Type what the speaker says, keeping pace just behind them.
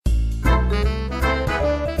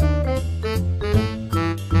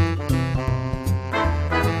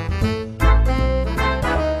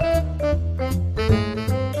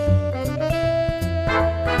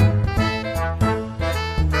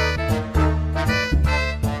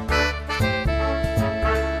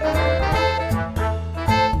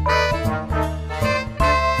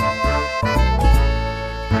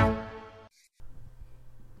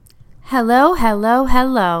Hello, hello,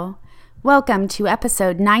 hello. Welcome to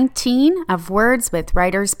episode 19 of Words with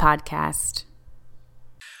Writers podcast.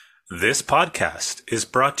 This podcast is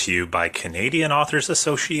brought to you by Canadian Authors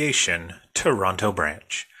Association, Toronto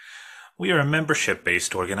Branch. We are a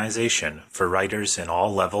membership-based organization for writers in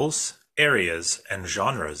all levels, areas, and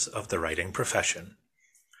genres of the writing profession.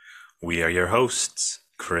 We are your hosts,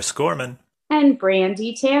 Chris Gorman and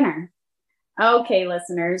Brandy Tanner. Okay,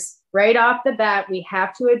 listeners, right off the bat, we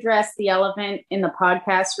have to address the elephant in the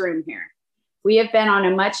podcast room here. We have been on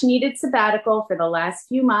a much-needed sabbatical for the last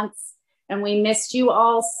few months, and we missed you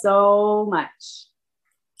all so much.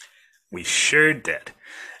 We sure did.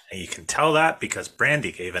 And you can tell that because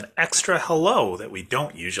Brandy gave an extra hello that we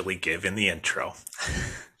don't usually give in the intro.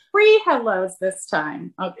 3 hellos this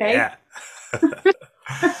time, okay? Yeah.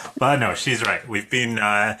 But no, she's right. We've been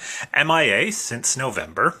MIA since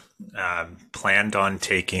November. Planned on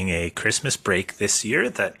taking a Christmas break this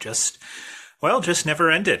year that just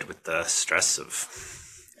never ended with the stress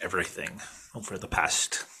of everything over the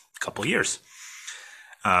past couple years.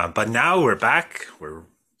 But now we're back. We're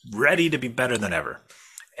ready to be better than ever.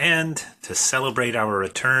 And to celebrate our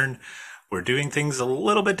return, we're doing things a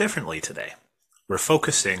little bit differently today. We're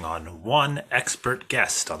focusing on one expert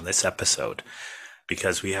guest on this episode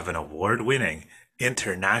because we have an award-winning,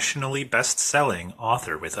 internationally best-selling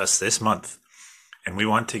author with us this month, and we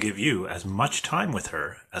want to give you as much time with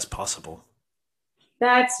her as possible.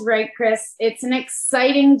 That's right, Chris. It's an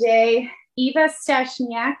exciting day. Eva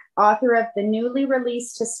Stashniak, author of the newly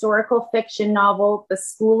released historical fiction novel, The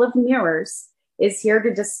School of Mirrors, is here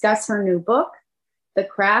to discuss her new book, the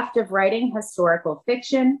craft of writing historical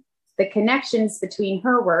fiction, the connections between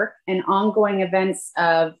her work and ongoing events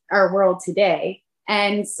of our world today,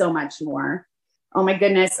 and so much more. Oh my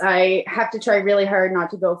goodness, I have to try really hard not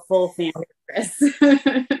to go full fan, Chris.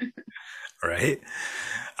 Right?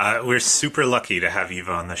 We're super lucky to have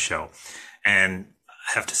Eva on the show. And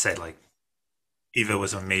I have to say, Eva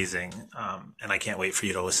was amazing. And I can't wait for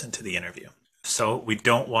you to listen to the interview. So we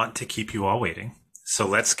don't want to keep you all waiting. So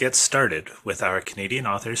let's get started with our Canadian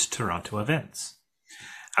Authors Toronto events.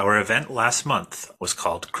 Our event last month was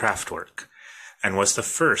called Craftwork, and was the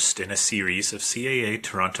first in a series of CAA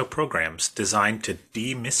Toronto programs designed to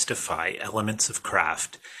demystify elements of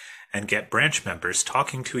craft and get branch members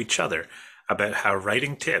talking to each other about how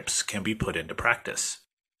writing tips can be put into practice.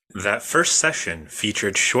 That first session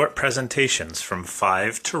featured short presentations from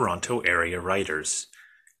 5 Toronto area writers: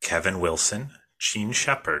 Kevin Wilson, Jean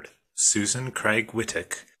Shepherd, Susan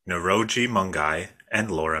Craig-Wittick, Naroji Mungai, and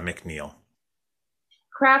Laura McNeil.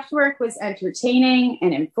 Craftwork was entertaining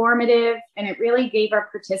and informative, and it really gave our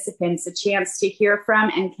participants a chance to hear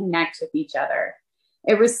from and connect with each other.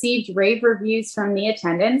 It received rave reviews from the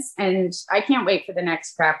attendants, and I can't wait for the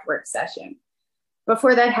next Craftwork session.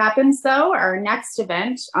 Before that happens, though, our next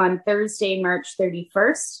event on Thursday, March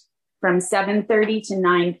 31st, from 7:30 to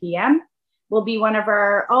 9 p.m., will be one of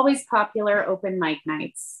our always popular open mic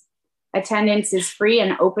nights. Attendance is free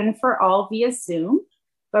and open for all via Zoom,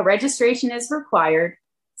 but registration is required.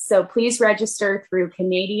 So please register through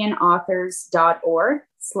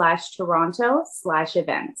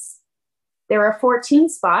canadianauthors.org/Toronto/events. There are 14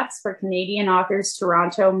 spots for Canadian Authors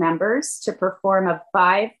Toronto members to perform a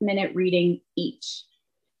 5-minute reading each.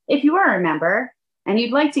 If you are a member and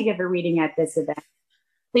you'd like to give a reading at this event,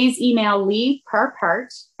 please email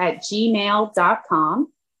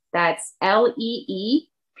leeparpart@gmail.com. That's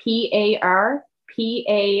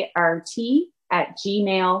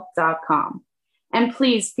leeparpart@gmail.com. And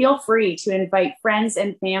please feel free to invite friends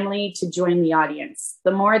and family to join the audience.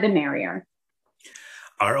 The more, the merrier.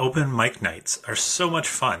 Our open mic nights are so much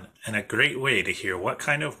fun and a great way to hear what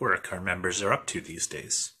kind of work our members are up to these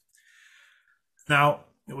days. Now,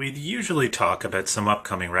 we'd usually talk about some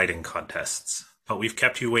upcoming writing contests, but we've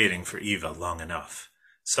kept you waiting for Eva long enough.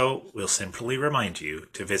 So we'll simply remind you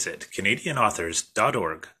to visit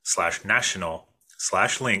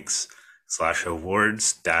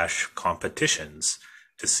canadianauthors.org/national/links/awards-competitions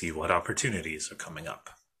to see what opportunities are coming up.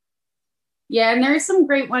 Yeah, and there's some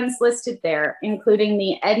great ones listed there, including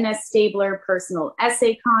the Edna Stabler Personal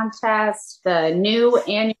Essay Contest, the new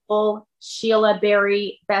annual Sheila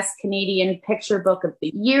Berry Best Canadian Picture Book of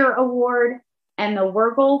the Year Award, and the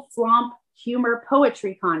Wurgle Flomp Humor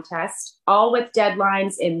Poetry Contest, all with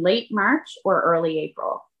deadlines in late March or early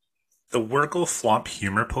April. The Wurgle Flomp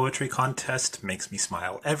Humor Poetry Contest makes me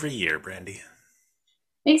smile every year, Brandy.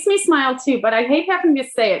 Makes me smile too, but I hate having to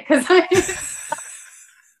say it because I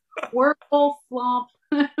Wurgle Flomp.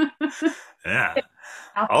 Yeah.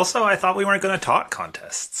 Also, I thought we weren't going to talk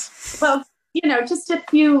contests. Well, just a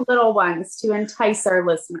few little ones to entice our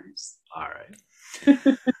listeners. All right.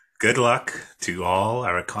 Good luck to all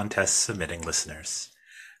our contest submitting listeners.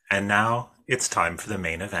 And now it's time for the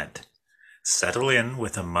main event. Settle in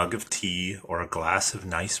with a mug of tea or a glass of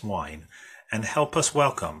nice wine and help us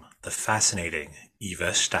welcome the fascinating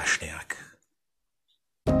Eva Stashniak.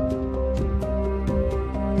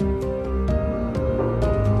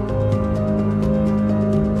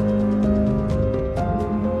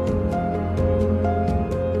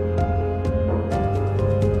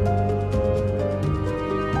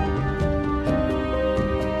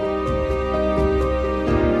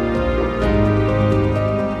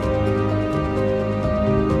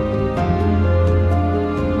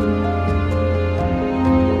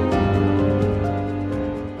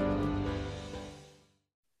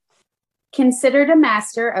 Considered a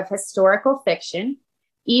master of historical fiction,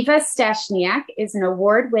 Eva Stashniak is an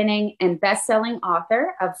award-winning and best-selling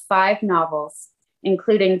author of 5 novels,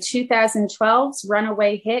 including 2012's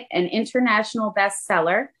runaway hit and international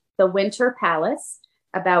bestseller, The Winter Palace,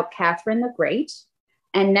 about Catherine the Great,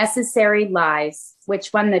 and Necessary Lies,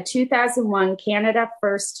 which won the 2001 Canada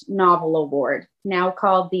First Novel Award, now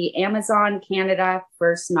called the Amazon Canada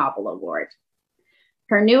First Novel Award.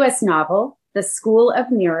 Her newest novel, The School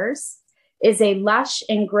of Mirrors, is a lush,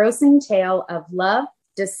 engrossing tale of love,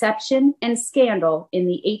 deception, and scandal in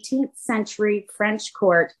the 18th century French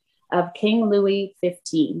court of King Louis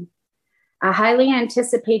XV. A highly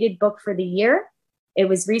anticipated book for the year, it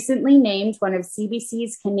was recently named one of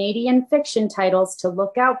CBC's Canadian fiction titles to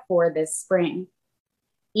look out for this spring.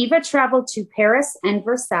 Eva traveled to Paris and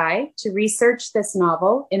Versailles to research this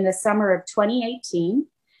novel in the summer of 2018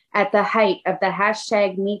 at the height of the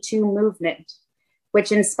 #MeToo movement, which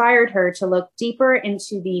inspired her to look deeper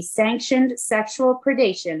into the sanctioned sexual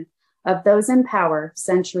predation of those in power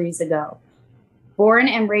centuries ago. Born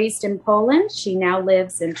and raised in Poland, she now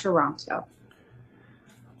lives in Toronto.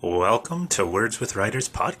 Welcome to Words with Writers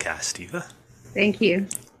podcast, Eva. Thank you.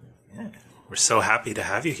 Yeah, we're so happy to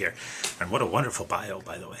have you here. And what a wonderful bio,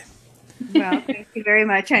 by the way. Well, thank you very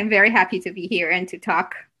much. I'm very happy to be here and to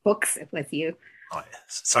talk books with you. Oh,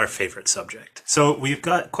 yes. It's our favorite subject. So we've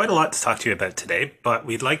got quite a lot to talk to you about today, but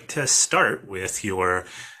we'd like to start with your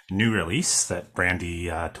new release that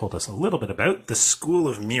Brandy told us a little bit about, The School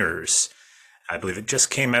of Mirrors. I believe it just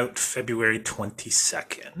came out February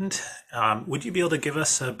 22nd. Would you be able to give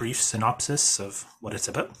us a brief synopsis of what it's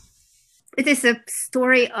about? It is a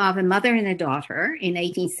story of a mother and a daughter in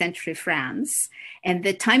 18th century France. And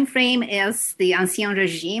the time frame is the Ancien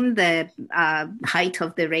Regime, the height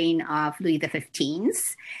of the reign of Louis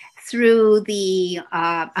XV, through the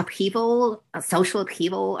social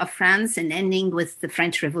upheaval of France and ending with the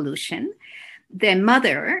French Revolution. The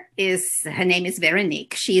mother her name is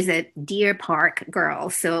Veronique. She is a Deer Park girl.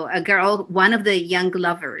 So a girl, one of the young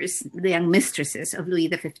lovers, the young mistresses of Louis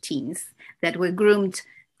XV that were groomed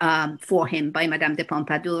for him by Madame de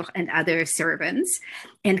Pompadour and other servants,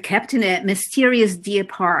 and kept in a mysterious Deer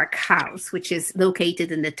Park house, which is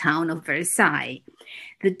located in the town of Versailles.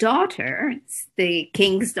 The daughter, the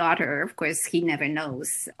king's daughter, of course, he never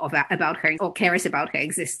knows about her or cares about her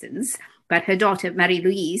existence, but her daughter,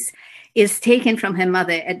 Marie-Louise, is taken from her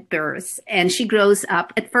mother at birth, and she grows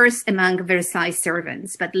up at first among Versailles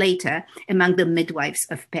servants, but later among the midwives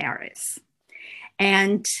of Paris.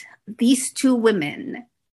 And these two women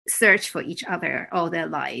search for each other all their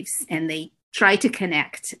lives, and they try to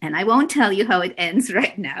connect. And I won't tell you how it ends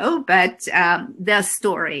right now, but their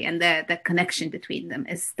story and the connection between them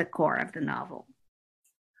is the core of the novel.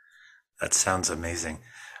 That sounds amazing.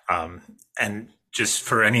 And just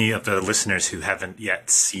for any of the listeners who haven't yet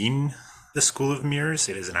seen The School of Mirrors,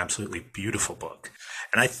 it is an absolutely beautiful book.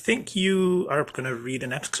 And I think you are going to read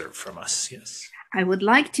an excerpt from us, yes? I would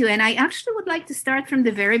like to, and I actually would like to start from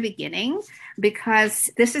the very beginning,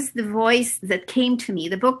 because this is the voice that came to me.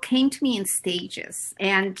 The book came to me in stages.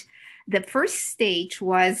 And the first stage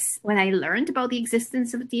was when I learned about the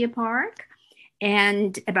existence of Deer Park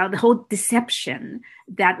and about the whole deception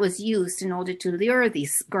that was used in order to lure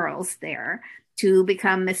these girls there to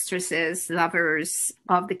become mistresses, lovers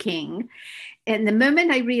of the king. And the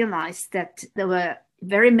moment I realized that there were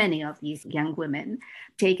very many of these young women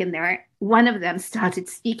taken there, one of them started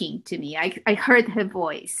speaking to me. I heard her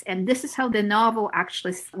voice, and this is how the novel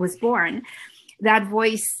actually was born. That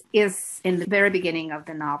voice is in the very beginning of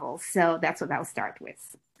the novel, so that's what I'll start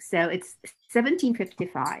with. So it's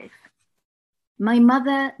 1755. My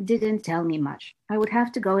mother didn't tell me much. I would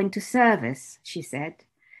have to go into service, she said.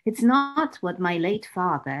 It's not what my late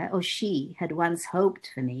father or she had once hoped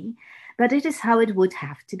for me, but it is how it would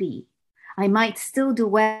have to be. I might still do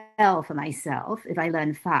well for myself if I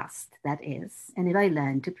learn fast, that is, and if I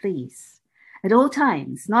learn to please. At all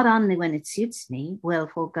times, not only when it suits me,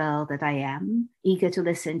 willful girl that I am, eager to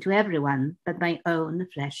listen to everyone but my own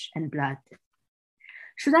flesh and blood.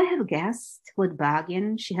 Should I have guessed what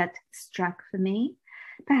bargain she had struck for me?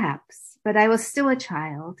 Perhaps, but I was still a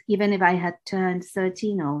child, even if I had turned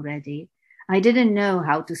 13 already. I didn't know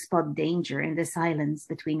how to spot danger in the silence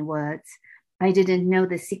between words. I didn't know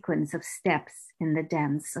the sequence of steps in the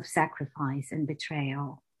dance of sacrifice and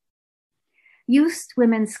betrayal. Used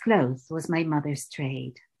women's clothes was my mother's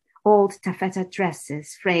trade. Old taffeta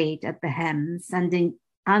dresses frayed at the hems and in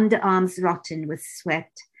underarms rotten with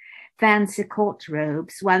sweat. Fancy court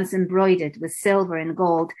robes, once embroidered with silver and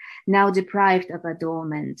gold, now deprived of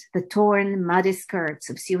adornment, the torn, muddy skirts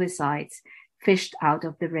of suicides fished out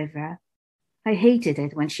of the river. I hated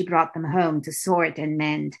it when she brought them home to sort and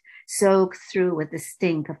mend, soaked through with the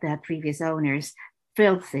stink of their previous owners,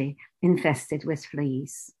 filthy, infested with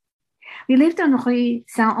fleas. We lived on Rue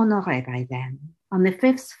Saint-Honoré by then, on the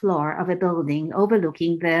 5th floor of a building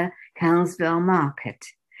overlooking the Quinze market.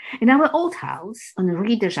 In our old house on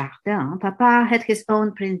Rue de Jardin, Papa had his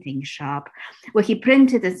own printing shop where he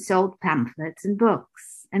printed and sold pamphlets and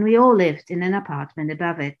books, and we all lived in an apartment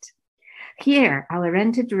above it. Here, our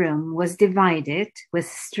rented room was divided with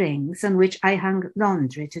strings on which I hung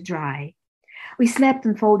laundry to dry. We slept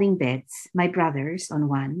on folding beds, my brothers on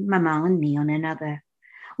one, Maman and me on another.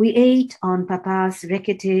 We ate on Papa's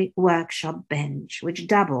rickety workshop bench, which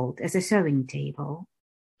doubled as a sewing table.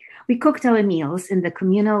 We cooked our meals in the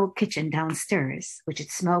communal kitchen downstairs, with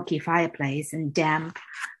its smoky fireplace and damp,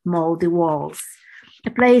 moldy walls, a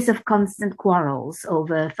place of constant quarrels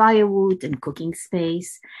over firewood and cooking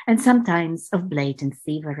space, and sometimes of blatant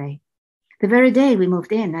thievery. The very day we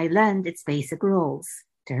moved in, I learned its basic rules.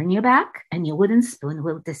 Turn your back and your wooden spoon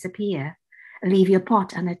will disappear. Leave your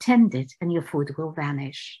pot unattended and your food will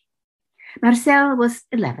vanish. Marcel was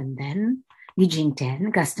 11 then, Eugene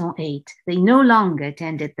 10, Gaston 8. They no longer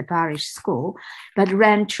attended the parish school, but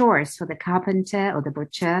ran chores for the carpenter or the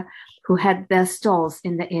butcher who had their stalls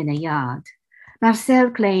in the inner yard.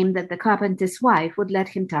 Marcel claimed that the carpenter's wife would let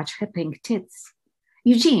him touch her pink tits.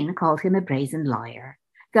 Eugene called him a brazen liar.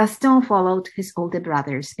 Gaston followed his older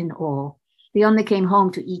brothers in awe. They only came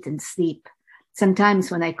home to eat and sleep. Sometimes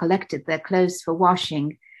when I collected their clothes for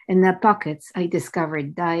washing, in their pockets I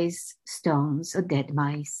discovered dice, stones, or dead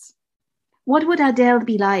mice. What would Adele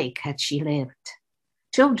be like had she lived?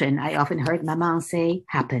 Children, I often heard Maman say,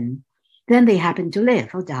 happen. Then they happen to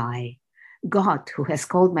live or die. God, who has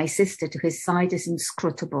called my sister to his side, is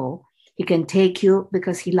inscrutable. He can take you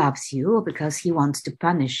because he loves you or because he wants to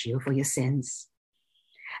punish you for your sins.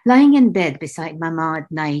 Lying in bed beside Maman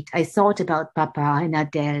at night, I thought about Papa and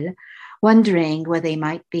Adele, wondering where they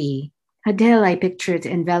might be. Adele I pictured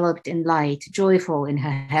enveloped in light, joyful in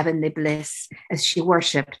her heavenly bliss as she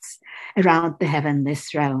worshipped around the heavenly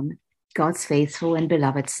throne, God's faithful and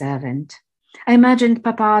beloved servant. I imagined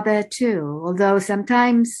Papa there too, although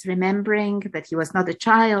sometimes, remembering that he was not a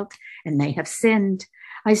child and may have sinned,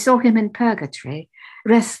 I saw him in purgatory,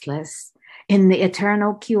 restless, in the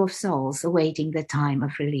eternal queue of souls awaiting the time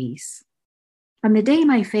of release. On the day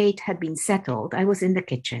my fate had been settled, I was in the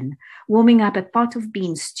kitchen, warming up a pot of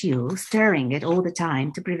bean stew, stirring it all the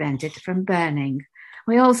time to prevent it from burning,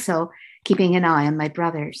 while also keeping an eye on my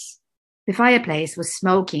brothers. The fireplace was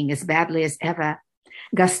smoking as badly as ever.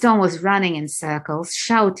 Gaston was running in circles,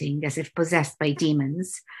 shouting as if possessed by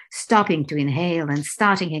demons, stopping to inhale and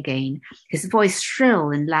starting again, his voice shrill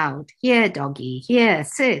and loud. Here, doggy, here,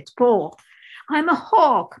 sit, paw. I'm a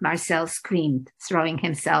hawk, Marcel screamed, throwing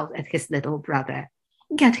himself at his little brother.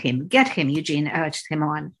 Get him, Eugene urged him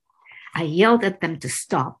on. I yelled at them to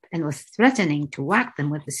stop and was threatening to whack them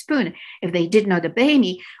with the spoon if they did not obey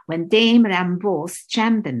me when Dame Rimbaud's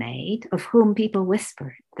chambermaid, of whom people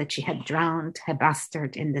whispered that she had drowned her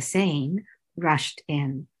bastard in the Seine, rushed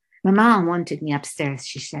in. Maman wanted me upstairs,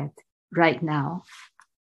 she said, right now.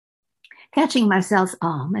 Catching Marcel's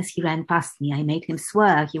arm as he ran past me, I made him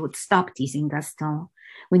swear he would stop teasing Gaston.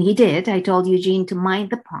 When he did, I told Eugene to mind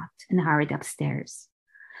the pot and hurried upstairs.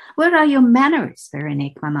 Where are your manners,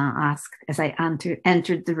 Veronique? Maman asked as I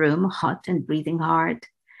entered the room, hot and breathing hard.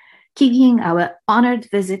 Keeping our honored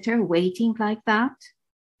visitor waiting like that?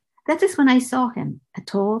 That is when I saw him, a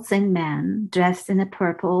tall, thin man, dressed in a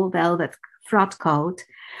purple velvet frock coat,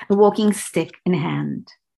 a walking stick in hand.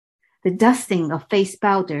 The dusting of face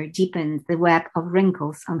powder deepened the web of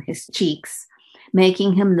wrinkles on his cheeks,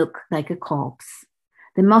 making him look like a corpse.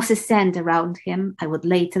 The mossy scent around him I would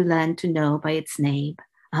later learn to know by its name,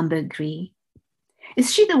 ambergris.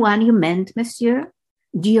 Is she the one you meant, monsieur?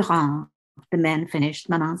 Durand, the man finished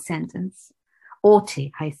Maman's sentence.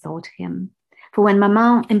 Haughty, I thought him. For when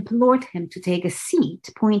Maman implored him to take a seat,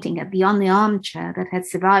 pointing at the only armchair that had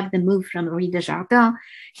survived the move from Rue de Jardin,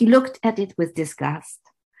 he looked at it with disgust.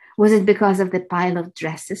 Was it because of the pile of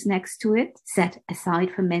dresses next to it, set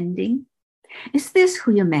aside for mending? Is this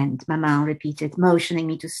who you meant? Maman repeated, motioning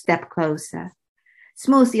me to step closer.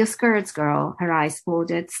 Smooth your skirts, girl, her eyes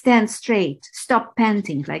ordered. Stand straight. Stop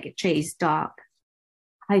panting like a chased dog.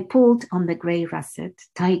 I pulled on the grey russet,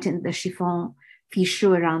 tightened the chiffon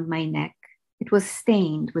fichu around my neck. It was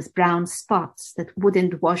stained with brown spots that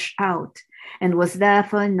wouldn't wash out and was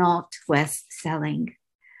therefore not worth selling.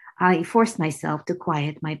 I forced myself to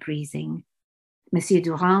quiet my breathing. Monsieur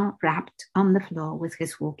Durand rapped on the floor with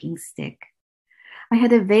his walking stick. I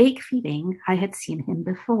had a vague feeling I had seen him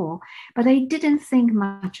before, but I didn't think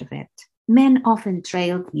much of it. Men often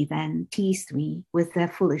trailed me then, teased me with their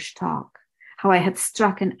foolish talk, how I had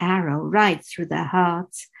struck an arrow right through their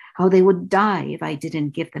hearts, how they would die if I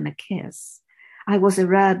didn't give them a kiss. I was a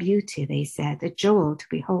rare beauty, they said, a jewel to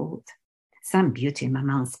behold. Some beauty,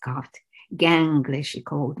 Maman scoffed. Gangly, she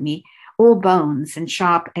called me, all bones and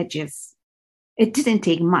sharp edges. It didn't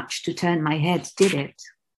take much to turn my head, did it?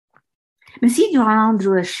 Monsieur Durand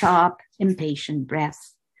drew a sharp, impatient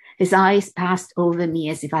breath. His eyes passed over me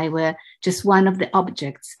as if I were just one of the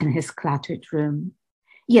objects in his cluttered room.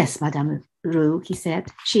 Yes, Madame Roux, he said,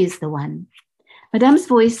 she is the one. Madame's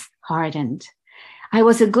voice hardened. I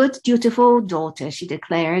was a good, dutiful daughter, she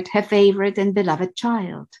declared, her favorite and beloved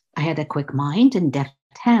child. I had a quick mind and deft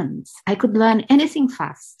hands. I could learn anything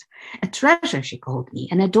fast. A treasure, she called me,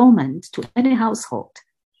 an adornment to any household.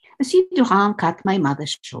 Monsieur Durand cut my mother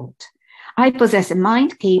short. I possess a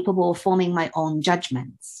mind capable of forming my own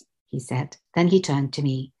judgments, he said. Then he turned to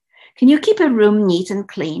me. Can you keep a room neat and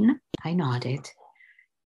clean? I nodded.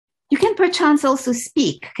 You can perchance also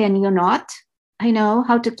speak, can you not? I know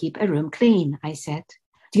how to keep a room clean, I said.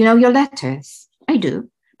 Do you know your letters? I do.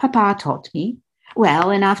 Papa taught me.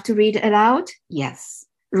 Well enough to read aloud? Yes.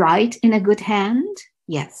 Write in a good hand?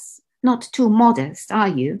 Yes. Not too modest, are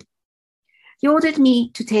you? He ordered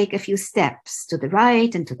me to take a few steps to the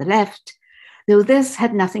right and to the left, though this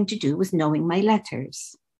had nothing to do with knowing my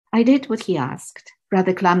letters. I did what he asked,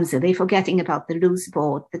 rather clumsily, forgetting about the loose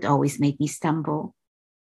board that always made me stumble.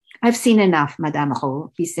 I've seen enough, Madame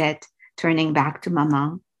Roux, he said, turning back to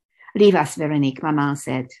Maman. Leave us, Veronique, Maman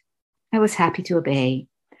said. I was happy to obey.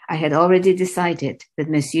 I had already decided that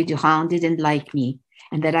Monsieur Durand didn't like me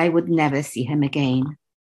and that I would never see him again.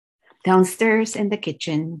 Downstairs in the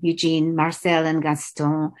kitchen, Eugene, Marcel, and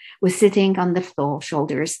Gaston were sitting on the floor,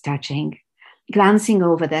 shoulders touching. Glancing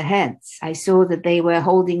over their heads, I saw that they were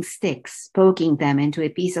holding sticks, poking them into a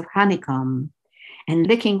piece of honeycomb and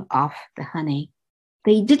licking off the honey.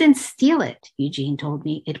 They didn't steal it, Eugene told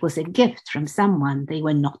me. It was a gift from someone they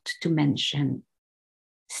were not to mention.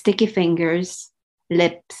 Sticky fingers,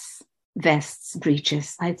 lips, vests,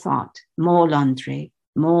 breeches, I thought. More laundry,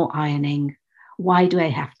 more ironing. Why do I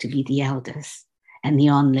have to be the eldest and the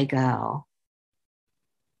only girl?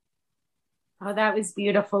 Oh, that was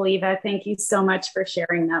beautiful, Eva. Thank you so much for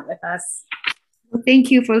sharing that with us. Well, thank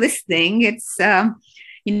you for listening. It's,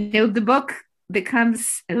 the book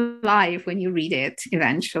becomes alive when you read it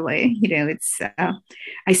eventually.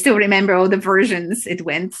 I still remember all the versions it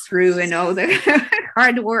went through and all the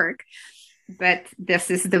hard work. But this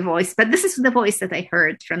is the voice. But this is the voice that I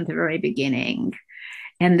heard from the very beginning.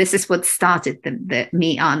 And this is what started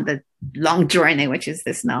me on the long journey, which is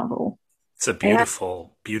this novel. It's a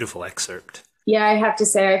beautiful, beautiful excerpt. Yeah, I have to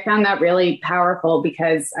say, I found that really powerful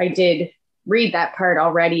because I did read that part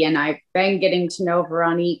already and I've been getting to know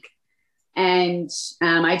Veronique. And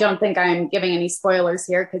I don't think I'm giving any spoilers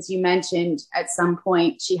here because you mentioned at some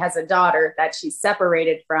point she has a daughter that she's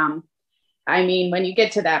separated from. I mean, when you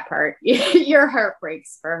get to that part, your heart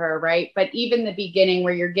breaks for her, right? But even the beginning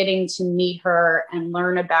where you're getting to meet her and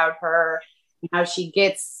learn about her, and how she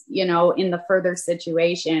gets, in the further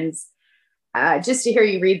situations, just to hear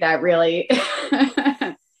you read that really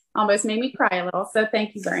almost made me cry a little. So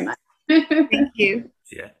thank you very much. Thank you.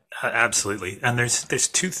 Yeah, absolutely. And there's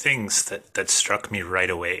two things that struck me right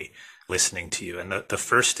away listening to you. And the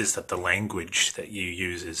first is that the language that you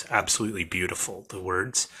use is absolutely beautiful. The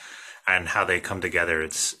words and how they come together,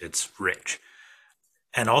 it's rich.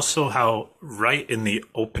 And also how right in the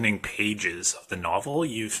opening pages of the novel,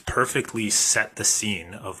 you've perfectly set the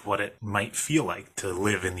scene of what it might feel like to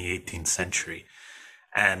live in the 18th century.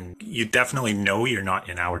 And you definitely know you're not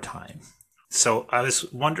in our time. So I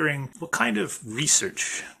was wondering, what kind of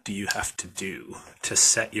research do you have to do to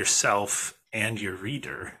set yourself and your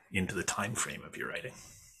reader into the time frame of your writing?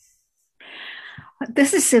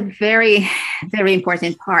 This is a very, very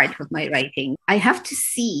important part of my writing. I have to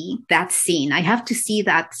see that scene. I have to see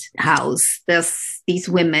that house, these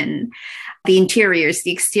women, the interiors,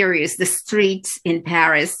 the exteriors, the streets in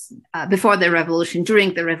Paris before the revolution,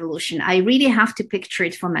 during the revolution. I really have to picture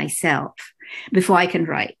it for myself before I can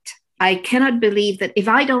write. I cannot believe that if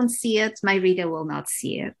I don't see it, my reader will not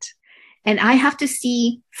see it. And I have to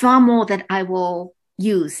see far more that I will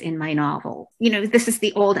use in my novel. This is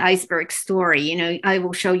the old iceberg story. I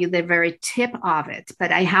will show you the very tip of it,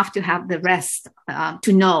 but I have to have the rest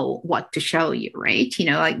to know what to show you, right?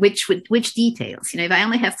 Like which details. If I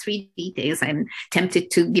only have 3 details, I'm tempted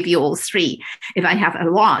to give you all 3. If I have a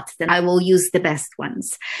lot, then I will use the best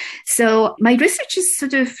ones. So my research is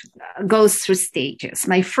sort of goes through stages.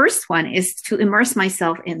 My first one is to immerse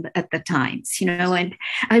myself at the times, and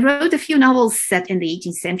I wrote a few novels set in the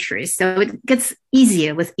 18th century, so it gets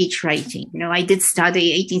easier with each writing. I did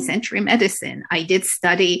study 18th century medicine. I did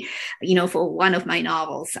study, for one of my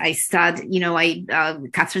novels, I studied,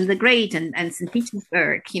 Catherine the Great and St.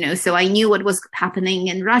 Petersburg, so I knew what was happening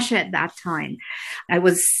in Russia at that time. I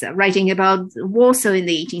was writing about Warsaw in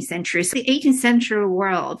the 18th century. So the 18th century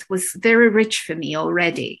world was very rich for me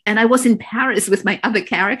already. And I was in Paris with my other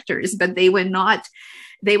characters, but they were not.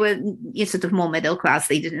 They were sort of more middle class.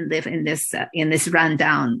 They didn't live in this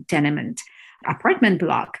rundown tenement apartment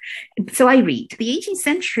block. So I read. The 18th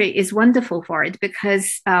century is wonderful for it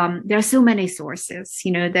because there are so many sources.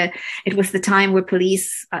 It was the time where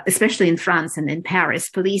police, especially in France and in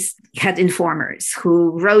Paris, police had informers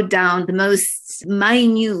who wrote down the most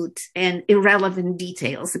minute and irrelevant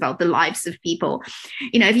details about the lives of people.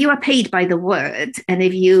 If you are paid by the word, and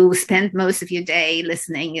if you spend most of your day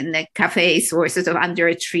listening in the cafes or sort of under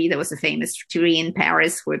a tree, there was a famous tree in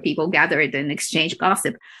Paris where people gathered and exchanged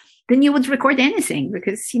gossip, then you would record anything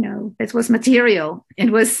because, it was material. It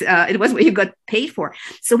was what you got paid for.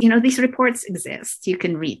 So, these reports exist. You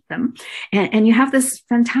can read them and you have this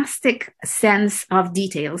fantastic sense of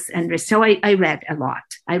details. And so I read a lot.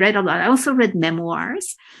 I also read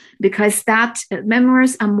memoirs because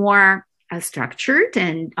memoirs are more structured,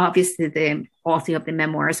 and obviously the author of the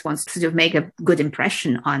memoirs wants to sort of make a good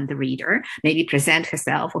impression on the reader, maybe present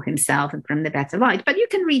herself or himself from the better light, but you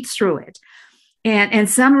can read through it. And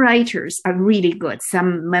some writers are really good.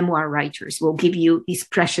 Some memoir writers will give you these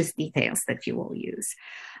precious details that you will use.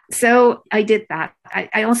 So I did that.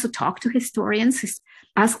 I also talked to historians,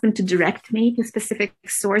 asked them to direct me to specific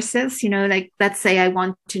sources. Like let's say I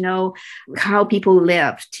want to know how people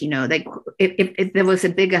lived, like if there was a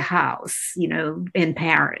bigger house, in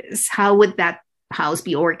Paris, how would that house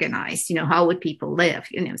be organized? How would people live?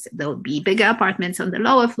 So there would be bigger apartments on the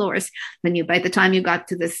lower floors. By the time you got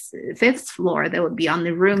to the 5th floor, there would be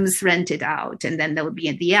only rooms rented out. And then there would be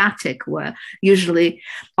in the attic where usually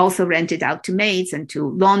also rented out to maids and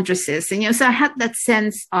to laundresses. And, so I had that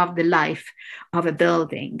sense of the life of a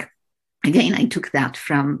building. Again, I took that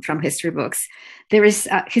from history books. There is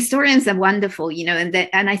historians are wonderful,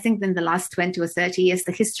 and I think in the last 20 or 30 years,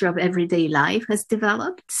 the history of everyday life has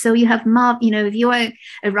developed. So you have if you are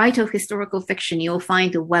a writer of historical fiction, you'll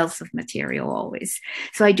find a wealth of material always.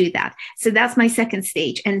 So I do that. So that's my second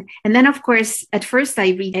stage. And then, of course, at first I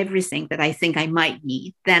read everything that I think I might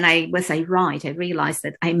need. Then as I write, I realize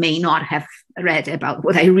that I may not have read about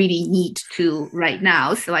what I really need to right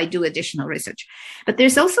now. So I do additional research. But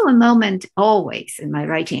there's also a moment always in my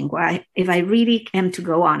writing where if I really am to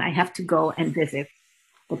go on, I have to go and visit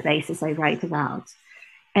the places I write about.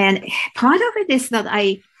 And part of it is that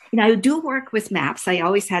I do work with maps. I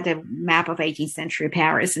always had a map of 18th century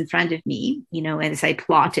Paris in front of me, as I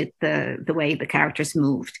plotted the way the characters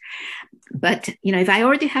moved. But, if I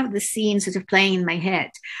already have the scene sort of playing in my head,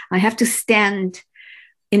 I have to stand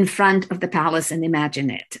in front of the palace and imagine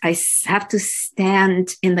it. I have to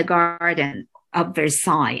stand in the garden of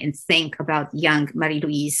Versailles and think about young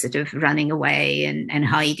Marie-Louise sort of running away and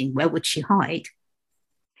hiding. Where would she hide?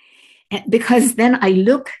 Because then I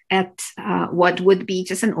look at what would be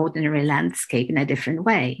just an ordinary landscape in a different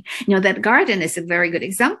way. That garden is a very good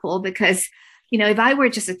example because if I were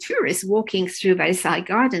just a tourist walking through Versailles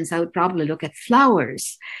Gardens, I would probably look at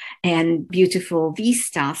flowers and beautiful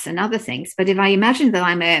vistas and other things. But if I imagine that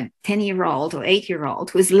I'm a 10-year-old or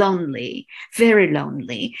 8-year-old who is lonely, very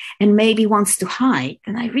lonely, and maybe wants to hide,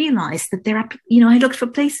 then I realize that there are, I looked for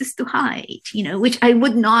places to hide, which I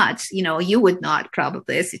would not, you would not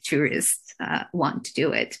probably as a tourist want to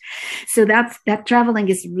do it. So that traveling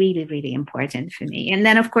is really, really important for me. And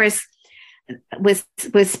then, of course,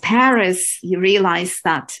 with Paris, you realize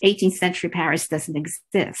that 18th century Paris doesn't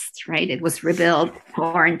exist, right? It was rebuilt,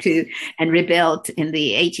 torn to, and rebuilt in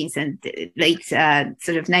the 18th and late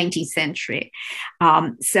sort of 19th century.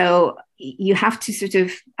 So you have to sort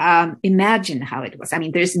of imagine how it was. I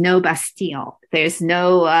mean, there's no Bastille, there's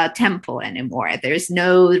no temple anymore, there's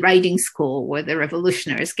no writing school where the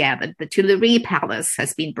revolutionaries gathered. The Tuileries Palace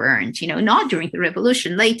has been burned, not during the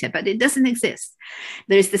revolution, later, but it doesn't exist.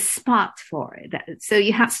 There's the spot for it. So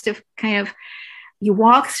you have to you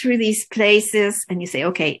walk through these places and you say,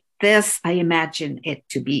 okay, this, I imagine it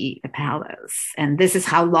to be a palace. And this is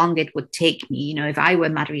how long it would take me, if I were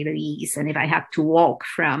Marie-Louise and if I had to walk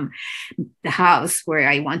from the house where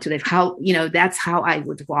I want to live, that's how I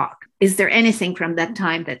would walk. Is there anything from that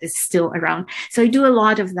time that is still around? So I do a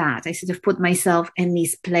lot of that. I sort of put myself in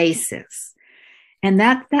these places. And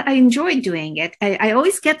that I enjoy doing it. I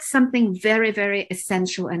always get something very, very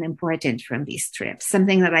essential and important from these trips,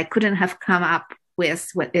 something that I couldn't have come up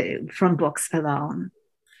with from books alone.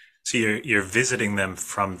 So you're visiting them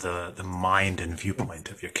from the mind and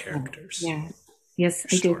viewpoint of your characters. Yeah. Yes,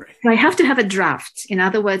 I do. So I have to have a draft. In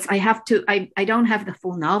other words, I don't have the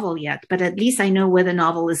full novel yet, but at least I know where the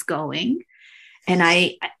novel is going. And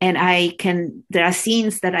I can, there are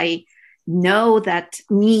scenes that I know that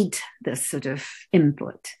need this sort of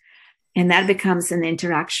input. And that becomes an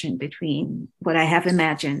interaction between what I have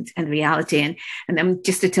imagined and reality. And then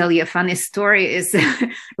just to tell you a funny story is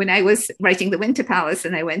when I was writing The Winter Palace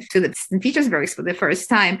and I went to the St. Petersburg for the first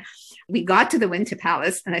time, we got to the Winter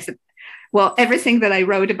Palace and I said, well, everything that I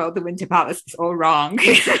wrote about the Winter Palace is all wrong.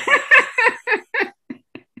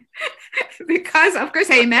 Because, of course,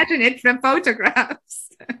 I imagine it from photographs.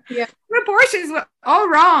 Yeah. Proportions were all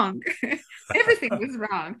wrong. Everything was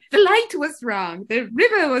wrong. The light was wrong. The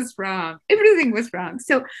river was wrong. Everything was wrong.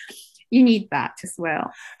 So you need that as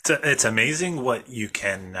well. It's amazing what you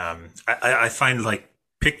can. I find like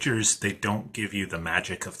pictures, they don't give you the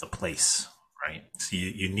magic of the place, right? So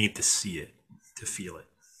you need to see it to feel it.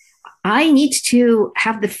 I need to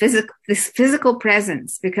have this physical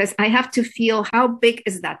presence because I have to feel how big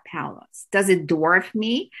is that palace? Does it dwarf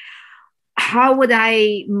me? How would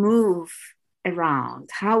I move around?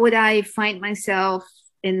 How would I find myself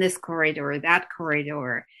in this corridor, that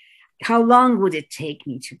corridor? How long would it take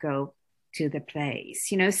me to go to the place?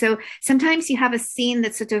 So sometimes you have a scene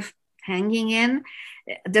that's sort of hanging in,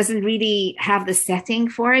 doesn't really have the setting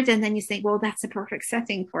for it. And then you think, well, that's a perfect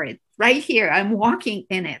setting for it. Right here, I'm walking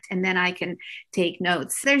in it. And then I can take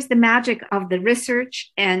notes. There's the magic of the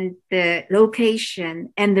research and the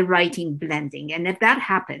location and the writing blending. And if that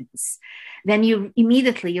happens, then your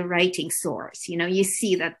writing soars. You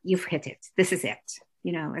see that you've hit it. This is it.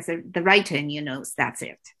 As the writer in you knows that's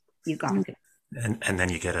it. You got it. And then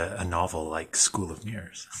you get a novel like School of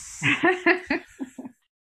Mirrors.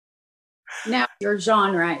 Now, your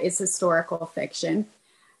genre is historical fiction.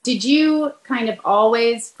 Did you kind of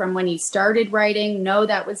always, from when you started writing, know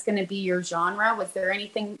that was going to be your genre? Was there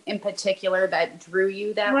anything in particular that drew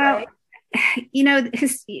you that way?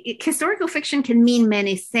 Historical fiction can mean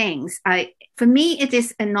many things. For me, it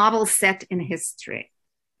is a novel set in history.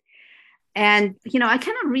 And, I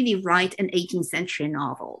cannot really write an 18th century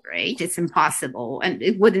novel, right? It's impossible. And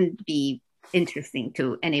it wouldn't be interesting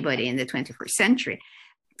to anybody in the 21st century.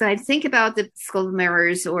 So I think about the School of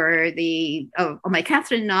Mirrors or my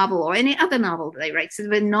Catherine novel or any other novel that I write. So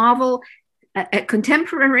the novel, a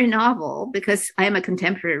contemporary novel, because I am a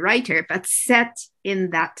contemporary writer, but set in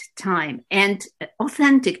that time and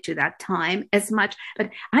authentic to that time as much. But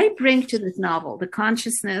I bring to this novel the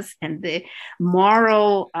consciousness and the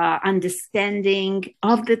moral understanding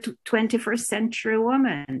of the 21st century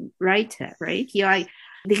woman writer, right?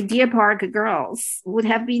 The Deer Park girls would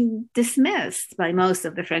have been dismissed by most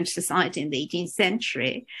of the French society in the 18th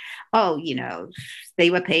century. Oh,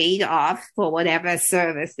 they were paid off for whatever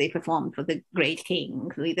service they performed for the great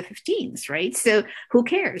king, Louis XV, right? So who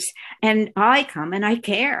cares? And I come and I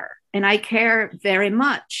care very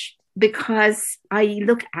much because I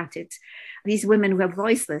look at it. These women were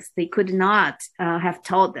voiceless. They could not have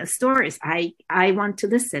told their stories. I want to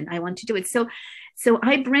listen. I want to do it. So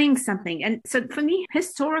I bring something. And so for me,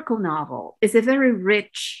 historical novel is a very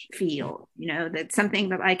rich field, that's something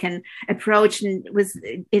that I can approach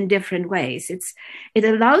in different ways. It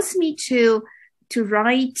allows me to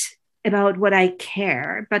write about what I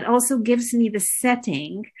care, but also gives me the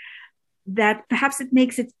setting that perhaps it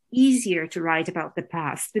makes it easier to write about the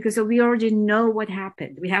past because we already know what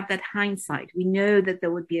happened. We have that hindsight. We know that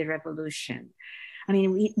there would be a revolution. I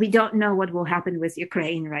mean, we don't know what will happen with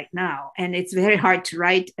Ukraine right now. And it's very hard to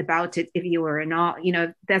write about it if you were a novel.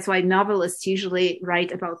 That's why novelists usually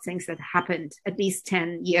write about things that happened at least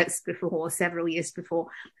 10 years before, or several years before,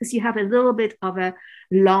 because you have a little bit of a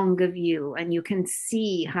longer view and you can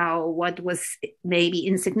see how what was maybe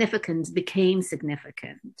insignificant became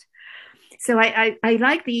significant. So I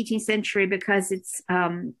like the 18th century because it's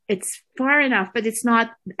far enough, but it's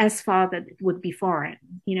not as far that it would be foreign,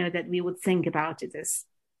 that we would think about it as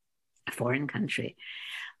a foreign country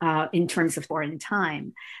in terms of foreign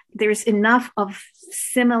time. There's enough of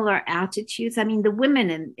similar attitudes. I mean, the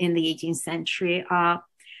women in the 18th century are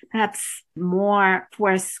perhaps more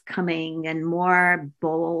forthcoming and more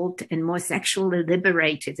bold and more sexually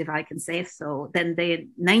liberated, if I can say so, than the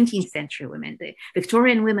 19th century women. The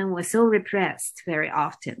Victorian women were so repressed very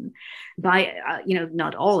often by,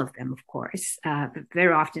 not all of them, of course, but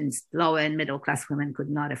very often lower and middle class women could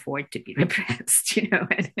not afford to be repressed,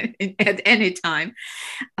 at any time.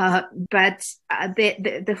 But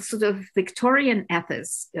the sort of Victorian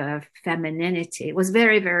ethos of femininity was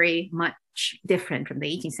very, very much different from the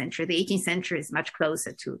 18th century. The 18th century is much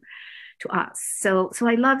closer to us. So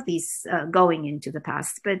I love these going into the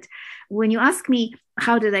past. But when you ask me,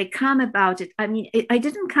 how did I come about it? I mean, I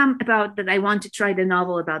didn't come about that I wanted to write a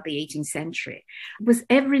novel about the 18th century. With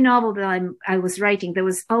every novel that I was writing, there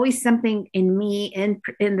was always something in me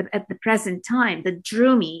at the present time that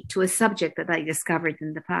drew me to a subject that I discovered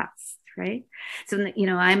in the past, right? So,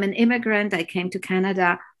 I'm an immigrant. I came to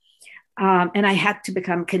Canada. And I had to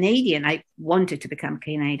become Canadian. I wanted to become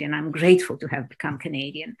Canadian. I'm grateful to have become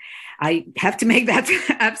Canadian. I have to make that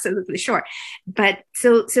absolutely sure. But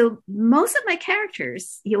so most of my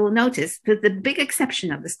characters, you will notice, with the big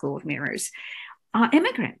exception of the School of Mirrors, are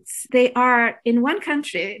immigrants. They are in one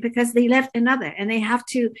country because they left another, and they have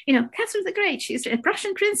to, Catherine the Great, she's a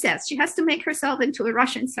Russian princess. She has to make herself into a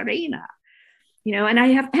Russian Tsarina. And I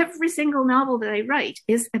have every single novel that I write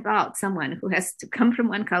is about someone who has to come from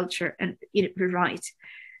one culture and rewrite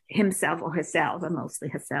himself or herself, or mostly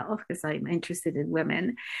herself, because I'm interested in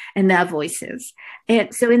women and their voices.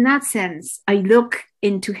 And so in that sense, I look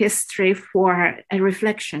into history for a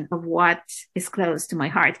reflection of what is close to my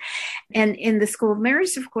heart. And in the School of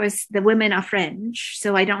Mirrors, of course, the women are French,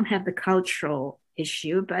 so I don't have the cultural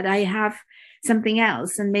issue, but I have something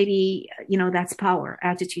else. And maybe, that's power,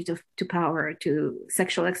 attitude to power, to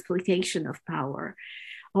sexual exploitation of power.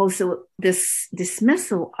 Also, this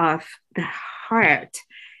dismissal of the heart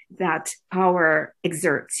that power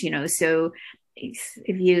exerts, So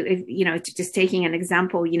if just taking an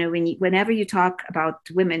example, whenever you talk about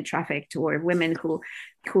women trafficked or women who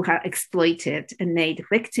are exploited and made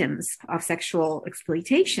victims of sexual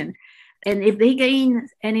exploitation, and if they gain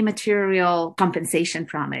any material compensation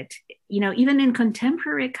from it, even in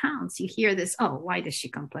contemporary accounts, you hear this, oh, why does she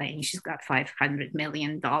complain? She's got $500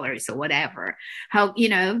 million or whatever. How,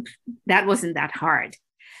 that wasn't that hard.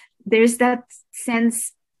 There's that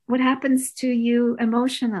sense, what happens to you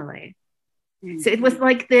emotionally? Mm-hmm. So it was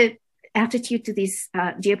like the attitude to these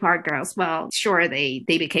Deer Park girls. Well, sure, they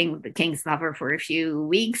became the king's lover for a few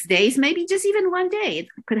weeks, days, maybe just even one day. It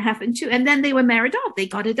could happen too. And then they were married off. They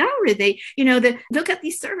got a dowry. Look at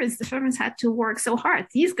these servants. The servants had to work so hard.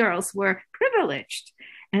 These girls were privileged.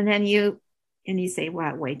 And then you say,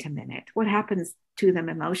 well, wait a minute. What happens to them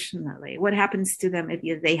emotionally? What happens to them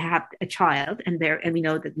if they have a child and we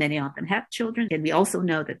know that many of them have children, and we also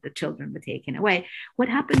know that the children were taken away? What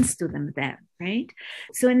happens to them then, right?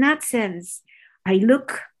 So in that sense, I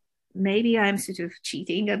look, maybe I'm sort of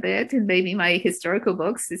cheating a bit, and maybe my historical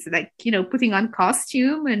books is like, putting on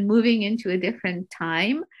costume and moving into a different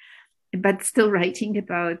time, but still writing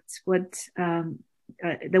about what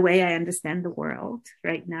the way I understand the world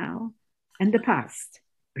right now and the past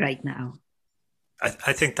right now.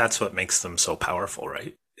 I think that's what makes them so powerful,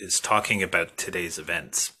 right? Is talking about today's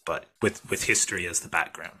events, but with history as the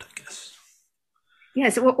background, I guess.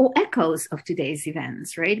 Yes, or echoes of today's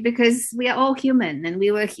events, right? Because we are all human, and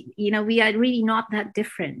we are really not that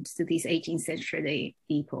different to these 18th century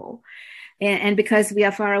people. And because we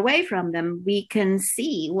are far away from them, we can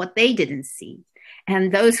see what they didn't see.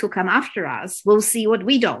 And those who come after us will see what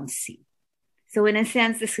we don't see. So in a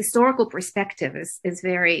sense, this historical perspective is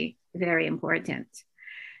very, very important.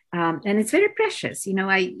 And it's very precious.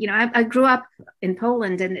 I grew up in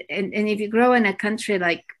Poland, and if you grow in a country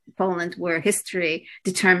like Poland, where history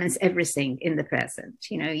determines everything in the present.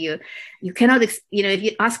 You cannot, if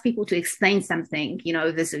you ask people to explain something,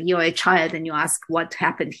 if you're a child and you ask what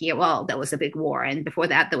happened here, well, there was a big war. And before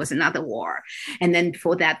that, there was another war. And then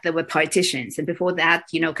before that, there were partitions. And before that,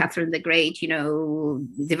 Catherine the Great,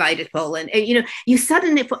 divided Poland. And, you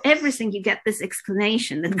suddenly, for everything, you get this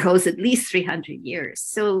explanation that goes at least 300 years.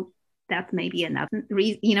 So that may be another,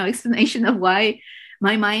 explanation of why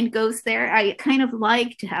my mind goes there. I kind of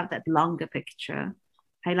like to have that longer picture.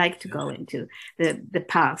 I like to go into the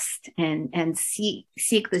past and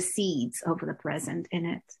seek the seeds of the present in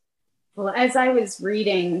it. Well, as I was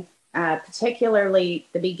reading, particularly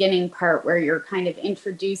the beginning part where you're kind of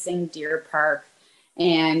introducing Deer Park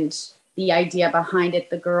and the idea behind it,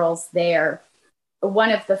 the girls there,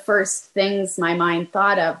 one of the first things my mind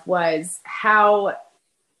thought of was how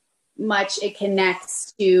much it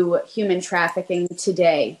connects to human trafficking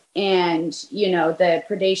today and, the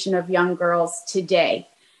predation of young girls today,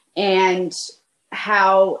 and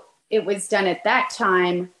how it was done at that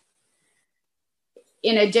time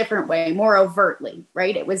in a different way, more overtly,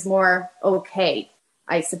 right? It was more okay,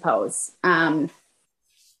 I suppose.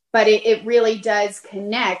 But it really does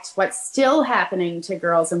connect what's still happening to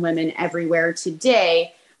girls and women everywhere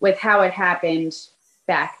today with how it happened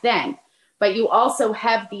back then. But you also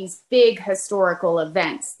have these big historical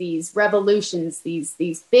events, these revolutions, these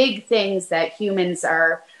big things that humans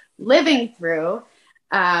are living through.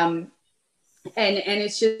 And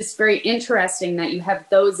it's just very interesting that you have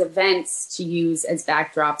those events to use as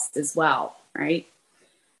backdrops as well, right?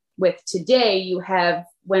 With today, you have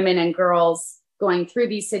women and girls going through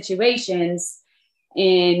these situations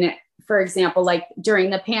in, for example, like during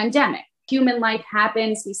the pandemic. Human life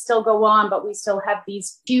happens, we still go on, but we still have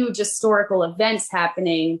these huge historical events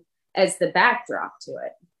happening as the backdrop to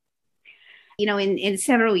it. In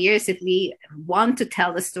several years, if we want to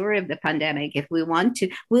tell the story of the pandemic, if we want to,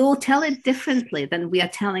 we will tell it differently than we are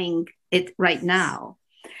telling it right now.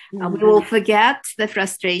 Mm-hmm. We will forget the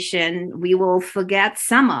frustration. We will forget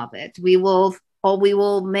some of it. We will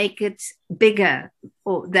make it bigger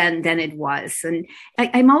than it was. And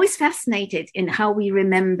I'm always fascinated in how we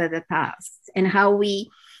remember the past and how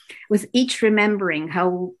we, with each remembering,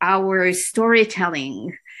 how our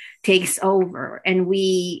storytelling takes over. And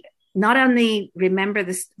we not only remember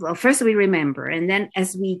this, well, first we remember, and then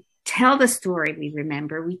as we tell the story, we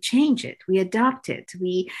remember, we change it, we adapt it,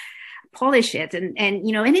 we polish it, and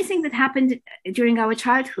anything that happened during our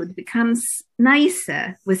childhood becomes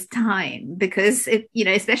nicer with time, because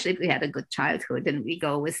especially if we had a good childhood and we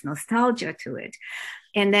go with nostalgia to it.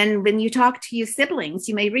 And then when you talk to your siblings,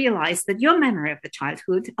 you may realize that your memory of the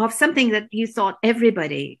childhood of something that you thought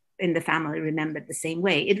everybody in the family remembered the same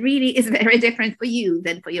way, it really is very different for you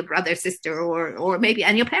than for your brother, sister, or maybe,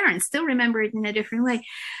 and your parents still remember it in a different way.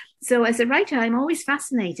 So as a writer, I'm always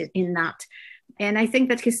fascinated in that. And I think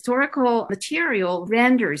that historical material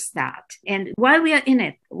renders that. And while we are in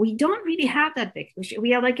it, we don't really have that big.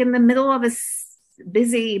 We are like in the middle of a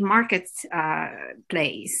busy market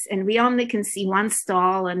place, and we only can see one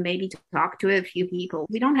stall and maybe talk to a few people.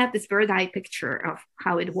 We don't have this bird-eye picture of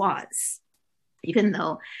how it was, even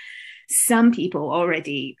though some people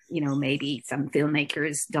already, maybe some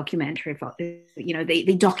filmmakers, documentary,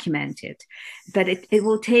 they document it. But it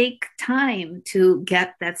will take time to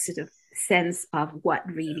get that sort of sense of what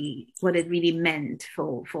it really meant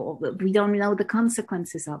for we don't know the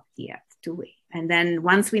consequences of it yet, do we? And then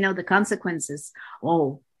once we know the consequences,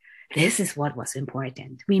 this is what was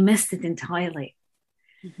important. We missed it entirely.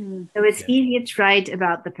 Mm-hmm. So it's easier to write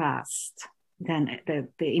about the past than the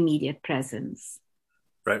immediate presence.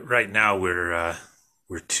 Right now we're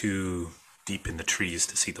too deep in the trees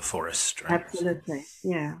to see the forest. Right? Absolutely,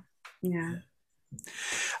 yeah.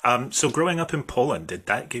 So growing up in Poland, did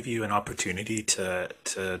that give you an opportunity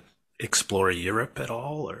to explore Europe at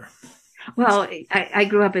all, or? Well, I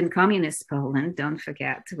grew up in communist Poland, don't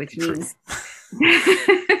forget, which means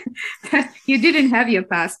you didn't have your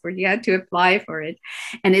passport. You had to apply for it.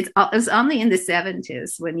 And it was only in the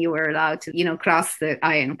 70s when you were allowed to, cross the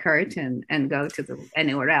Iron Curtain and go to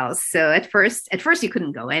anywhere else. So at first you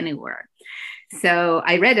couldn't go anywhere. So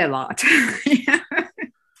I read a lot.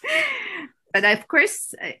 But of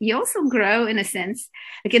course, you also grow in a sense,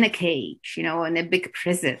 like in a cage, in a big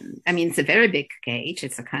prison. I mean, it's a very big cage.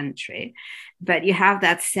 It's a country, but you have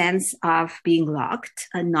that sense of being locked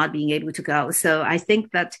and not being able to go. So I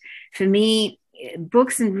think that for me,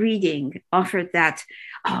 books and reading offered that,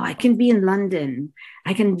 I can be in London.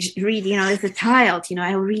 I can read, as a child,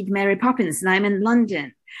 I read Mary Poppins and I'm in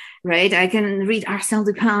London. Right. I can read Arsène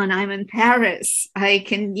Lupin. I'm in Paris. I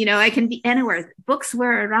can be anywhere. Books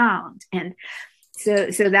were around. And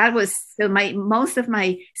So that was my most of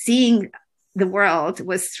my seeing the world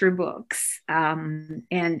was through books, and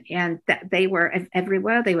that they were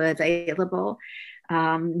everywhere. They were available.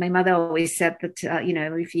 My mother always said that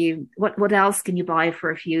if you what else can you buy for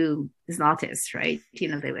a few zlotys, right?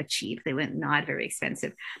 They were cheap. They were not very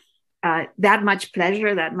expensive. That much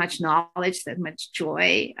pleasure, that much knowledge, that much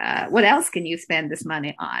joy. What else can you spend this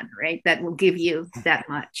money on, right? That will give you that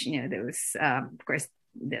much. There was, of course,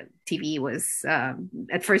 the TV was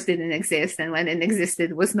at first didn't exist, and when it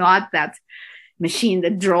existed, was not that machine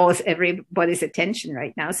that draws everybody's attention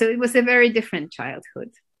right now. So it was a very different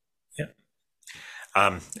childhood.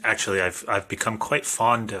 Yeah. Actually, I've become quite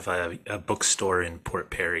fond of a bookstore in Port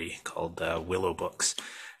Perry called Willow Books.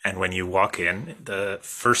 And when you walk in, the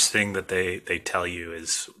first thing that they tell you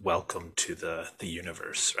is welcome to the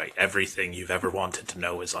universe, right? Everything you've ever wanted to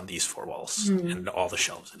know is on these four walls and all the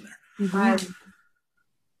shelves in there. Mm-hmm.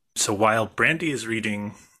 So while Brandy is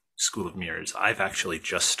reading School of Mirrors, I've actually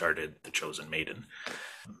just started The Chosen Maiden.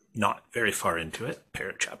 Not very far into it,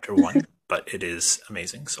 chapter 1, but it is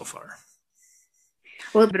amazing so far.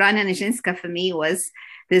 Well, Brania Nijinská for me was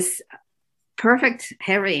this perfect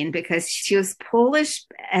heroine because she was Polish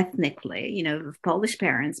ethnically, of Polish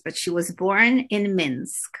parents, but she was born in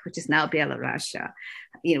Minsk, which is now Belarusia.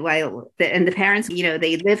 And the parents,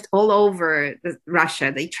 they lived all over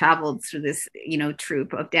Russia. They traveled through this,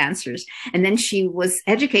 troupe of dancers. And then she was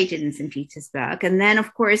educated in St. Petersburg. And then,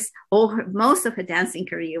 of course, most of her dancing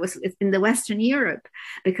career was in the Western Europe,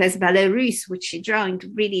 because Belarus, which she joined,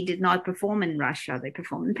 really did not perform in Russia. They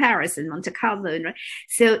performed in Paris and Monte Carlo.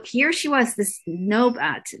 So here she was, this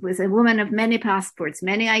nomad, was a woman of many passports,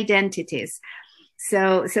 many identities.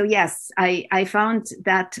 So yes, I found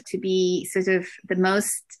that to be sort of the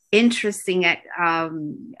most interesting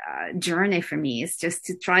journey for me, is just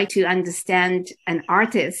to try to understand an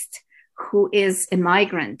artist who is a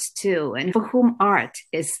migrant too, and for whom art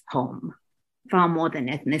is home far more than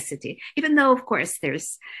ethnicity, even though, of course,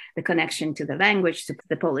 there's the connection to the language, to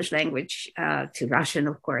the Polish language, to Russian,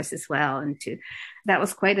 of course, as well. And that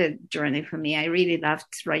was quite a journey for me. I really loved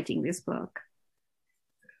writing this book.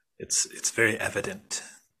 It's very evident.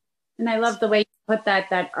 And I love the way you put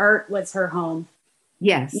that art was her home.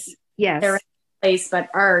 Yes. There was a place, but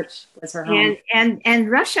art was her home.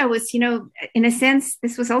 And Russia was, in a sense,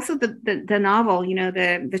 this was also the novel,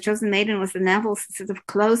 the Chosen Maiden was the novel sort of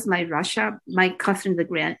closed my Catherine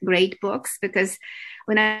the Great books, because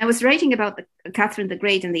when I was writing about Catherine the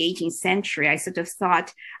Great in the 18th century, I sort of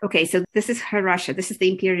thought, okay, so this is her Russia. This is the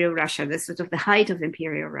Imperial Russia, this sort of the height of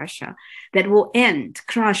Imperial Russia that will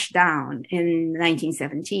crash down in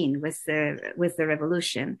 1917 with the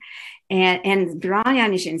revolution. And Brania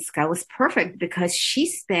Nijinská was perfect because she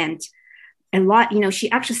spent a lot, she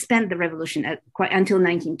actually spent the revolution until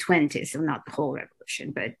 1920, so not the whole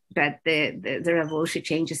revolution, but the revolution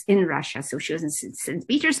changes in Russia. So she was in St.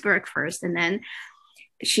 Petersburg first, and then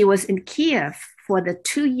she was in Kiev for the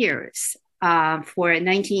 2 years, for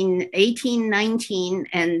 1918, 19,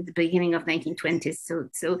 and the beginning of 1920s.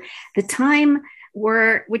 So the time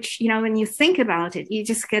which, when you think about it, you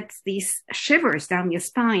just get these shivers down your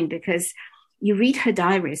spine, because you read her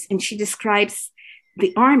diaries and she describes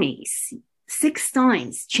the armies 6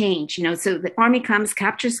 times change, so the army comes,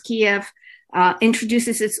 captures Kiev,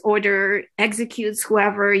 introduces its order, executes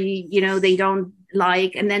whoever, they don't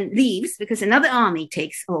like, and then leaves because another army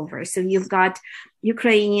takes over. So you've got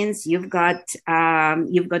Ukrainians, you've got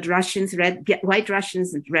Russians, white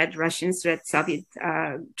Russians, and red Russians, red Soviet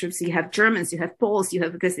troops. You have Germans, you have Poles,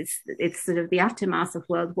 because it's sort of the aftermath of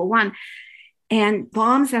World War I. And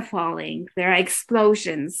bombs are falling, there are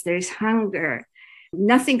explosions, there's hunger,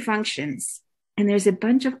 nothing functions. And there's a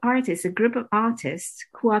bunch of artists, a group of artists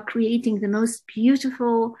who are creating the most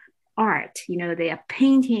beautiful art. They are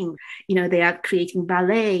painting, they are creating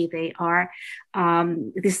ballet. They are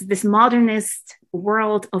this modernist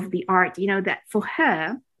world of the art, that for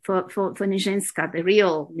her, for Nijinská, the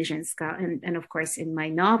real Nijinská, and of course in my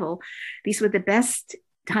novel, these were the best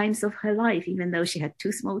times of her life, even though she had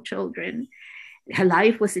 2 small children. Her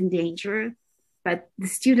life was in danger. But the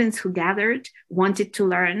students who gathered wanted to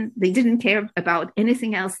learn. They didn't care about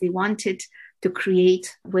anything else. They wanted to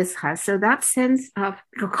create with her. So that sense of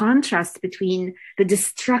a contrast between the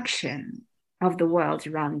destruction of the world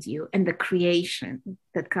around you and the creation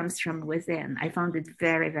that comes from within, I found it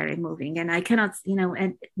very, very moving. And I cannot,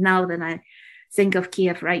 and now that I think of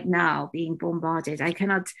Kiev right now being bombarded, I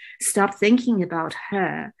cannot stop thinking about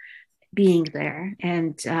her being there,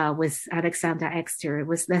 and with Alexander Exter,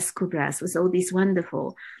 with Les Kubras, with all these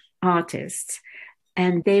wonderful artists.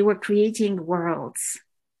 And they were creating worlds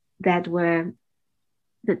that were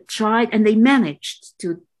that tried, and they managed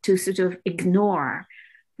to sort of ignore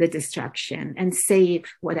the destruction and save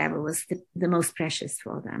whatever was the most precious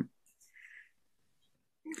for them.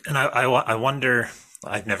 And I wonder,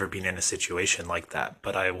 I've never been in a situation like that,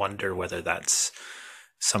 but I wonder whether that's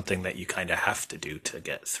something that you kind of have to do to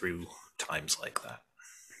get through times like that.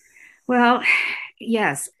 Well,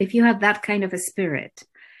 yes, if you have that kind of a spirit.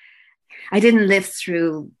 I didn't live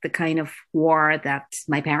through the kind of war that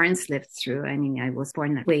my parents lived through. I mean, I was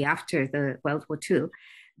born way after the World War II.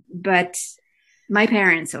 But my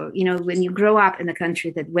parents, or, you know, when you grow up in a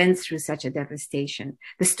country that went through such a devastation,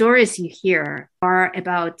 the stories you hear are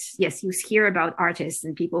about, yes, you hear about artists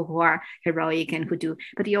and people who are heroic and who do,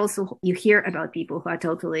 but you hear about people who are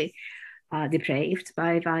totally depraved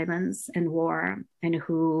by violence and war, and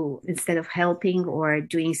who, instead of helping or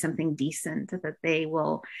doing something decent, that they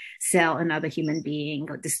will sell another human being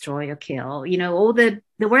or destroy or kill. You know, all the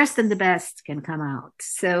worst and the best can come out.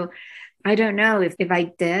 So I don't know if I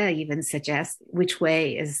dare even suggest which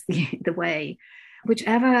way is the way.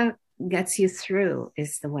 Whichever gets you through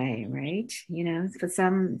is the way, right? You know, for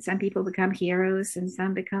some people become heroes and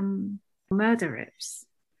some become murderers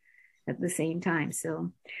at the same time.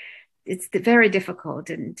 So it's very difficult,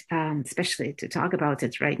 and especially to talk about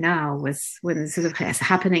it right now when it's sort of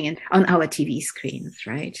happening on our TV screens,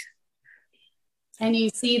 right? And you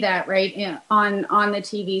see that, right, on the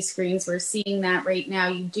TV screens. We're seeing that right now.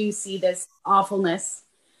 You do see this awfulness,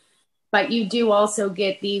 but you do also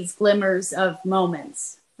get these glimmers of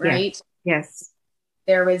moments, right? Yeah. Yes.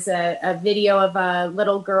 There was a video of a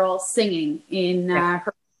little girl singing in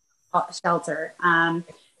her shelter.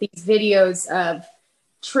 These videos of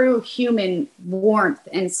true human warmth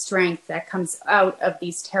and strength that comes out of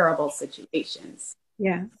these terrible situations.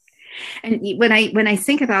 Yeah. And when I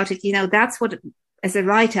think about it, you know, that's what, as a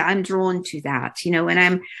writer, I'm drawn to that, you know, when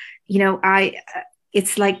I'm, you know,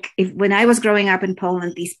 it's like when I was growing up in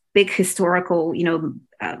Poland, these big historical, you know,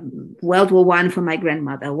 World War I for my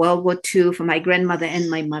grandmother, World War II for my grandmother and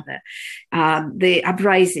my mother, the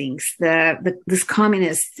uprisings, this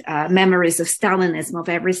communist memories of Stalinism, of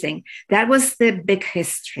everything. That was the big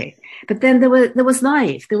history. But then there was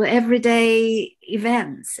life. There were everyday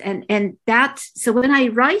events, and that. So when I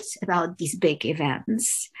write about these big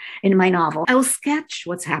events in my novel, I will sketch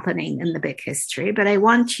what's happening in the big history, but I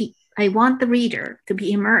want the reader to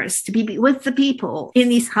be immersed, to be with the people in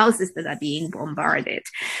these houses that are being bombarded.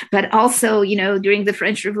 But also, you know, during the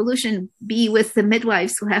French Revolution, be with the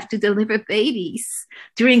midwives who have to deliver babies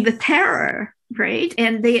during the terror, right?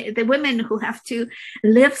 And the women who have to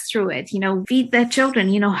live through it, you know, feed their children.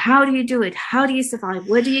 You know, how do you do it? How do you survive?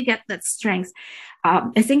 Where do you get that strength?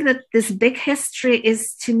 I think that this big history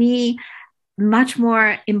is, to me, much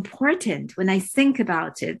more important when I think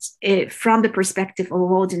about it from the perspective of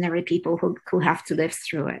ordinary people who have to live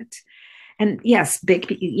through it. And yes,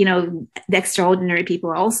 big, you know, the extraordinary people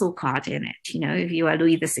are also caught in it. You know, if you are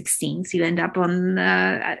Louis XVI, you end up on,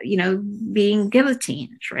 you know, being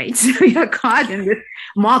guillotined, right? So you're caught in this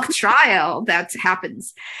mock trial that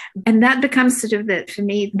happens. And that becomes sort of, for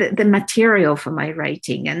me, the material for my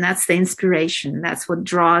writing. And that's the inspiration. That's what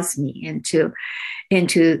draws me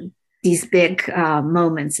into these big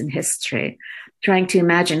moments in history, trying to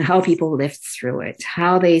imagine how people lived through it,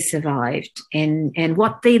 how they survived, and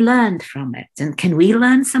what they learned from it. And can we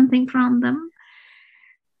learn something from them?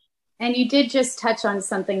 And you did just touch on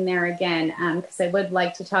something there again, because I would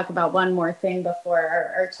like to talk about one more thing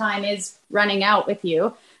before our time is running out with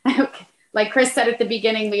you. Like Chris said at the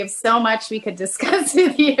beginning, we have so much we could discuss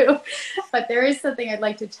with you, but there is something I'd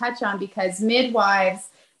like to touch on, because midwives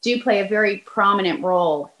do play a very prominent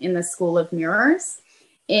role in the School of Mirrors.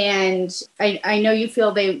 And I know you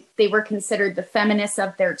feel they were considered the feminists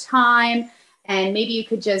of their time. And maybe you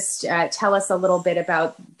could just tell us a little bit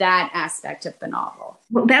about that aspect of the novel.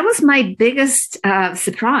 Well, that was my biggest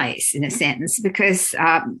surprise, in a sense, because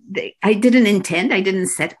I didn't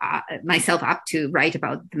set myself up to write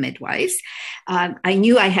about the midwives. I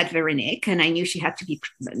knew I had Veronique, and I knew she had to be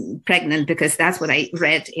pregnant, because that's what I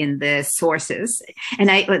read in the sources. And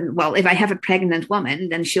if I have a pregnant woman,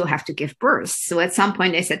 then she'll have to give birth. So at some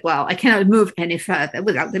point I said, well, I cannot move any further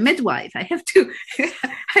without the midwife. I have to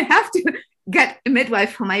get a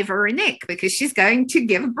midwife for my Veronique, because she's going to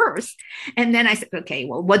give birth. And then I said, okay,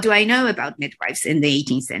 well, what do I know about midwives in the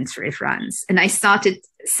 18th century France? And I started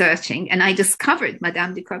searching, and I discovered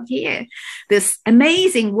Madame de Cordier, this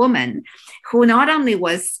amazing woman who not only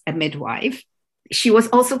was a midwife, she was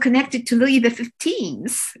also connected to Louis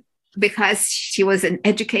XV, because she was an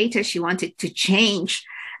educator. She wanted to change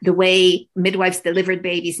the way midwives delivered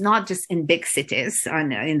babies, not just in big cities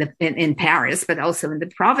in Paris, but also in the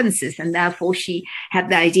provinces. And therefore, she had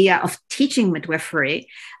the idea of teaching midwifery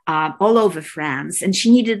all over France, and she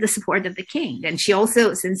needed the support of the king. And she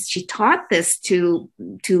also, since she taught this to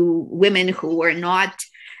women who were not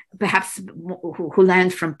perhaps who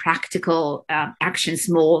learned from practical actions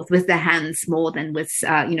more with their hands more than with,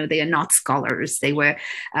 they are not scholars. They were,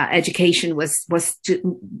 education was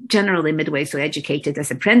generally midwives were educated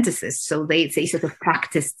as apprentices. So they sort of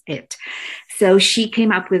practiced it. So she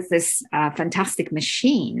came up with this fantastic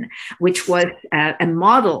machine, which was a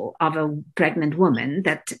model of a pregnant woman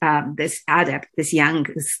that this adept, this young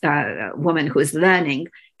woman who is learning,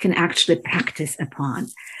 can actually practice upon.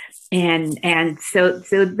 And so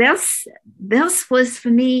this was for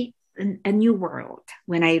me a new world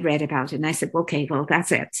when I read about it. And I said, okay, well,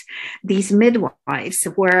 that's it. These midwives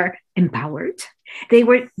were empowered. They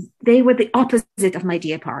were the opposite of my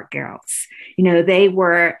Deer Park girls. They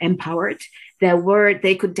were empowered.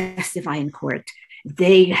 They could testify in court.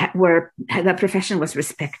 The profession was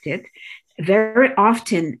respected. Very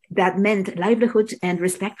often that meant livelihood and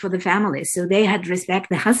respect for the family. So they had respect.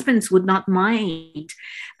 The husbands would not mind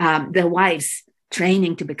their wives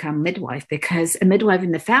training to become midwife, because a midwife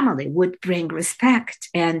in the family would bring respect.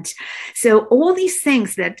 And so all these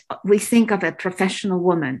things that we think of a professional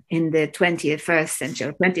woman in the 21st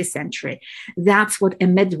century, 20th century, that's what a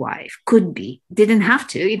midwife could be. Didn't have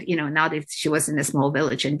to, now that she was in a small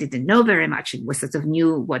village and didn't know very much, it was sort of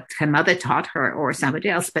knew what her mother taught her or somebody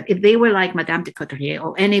else. But if they were like Madame de Couturier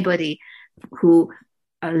or anybody who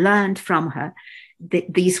learned from her,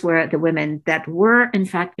 these were the women that were in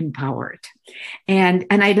fact empowered. And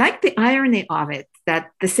I like the irony of it,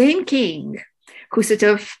 that the same king who sort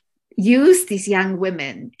of used these young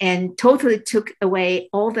women and totally took away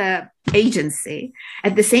all the agency,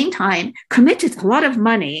 at the same time committed a lot of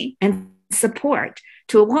money and support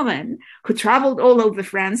to a woman who traveled all over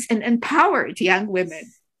France and empowered young women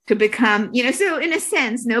to become, so in a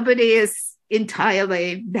sense, nobody is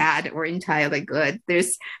entirely bad or entirely good. There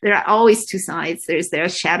are always two sides. There are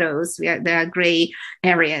shadows. There are gray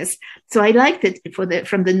areas. So I liked it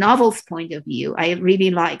from the novel's point of view. I really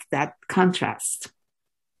like that contrast.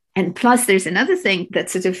 And plus, there's another thing that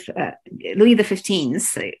sort of Louis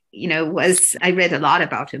XV, I read a lot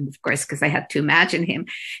about him, of course, because I had to imagine him.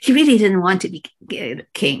 He really didn't want to be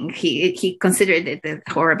king. He considered it a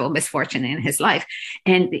horrible misfortune in his life.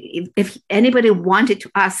 And if anybody wanted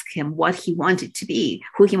to ask him what he wanted to be,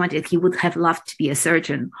 who he wanted, he would have loved to be a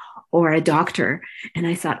surgeon or a doctor. And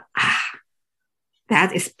I thought,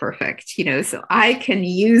 that is perfect, so I can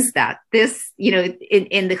use that. This,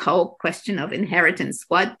 in the whole question of inheritance,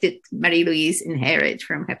 what did Marie-Louise inherit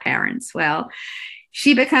from her parents? Well,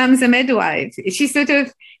 she becomes a midwife. She sort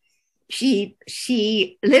of, she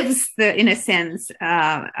lives in a sense,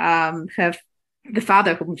 the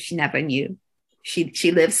father whom she never knew.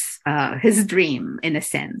 She lives his dream in a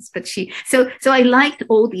sense, but so I liked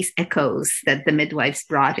all these echoes that the midwives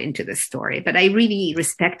brought into the story, but I really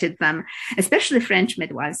respected them, especially French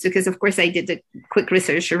midwives, because of course I did a quick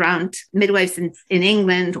research around midwives in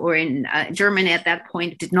England or in Germany at that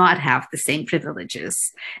point did not have the same privileges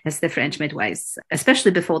as the French midwives, especially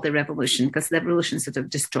before the revolution, because the revolution sort of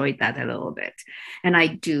destroyed that a little bit. And I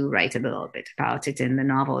do write a little bit about it in the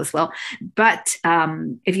novel as well. But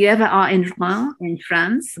if you ever are in Rouen, in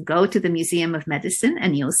France, go to the Museum of Medicine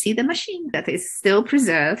and you'll see the machine that is still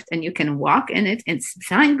preserved, and you can walk in it. It's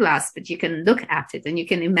behind glass, but you can look at it and you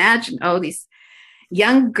can imagine these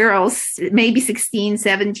young girls, maybe 16,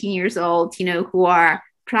 17 years old, who are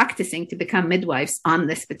practicing to become midwives on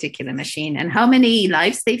this particular machine, and how many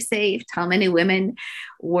lives they've saved, how many women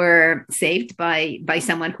were saved by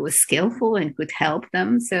someone who was skillful and could help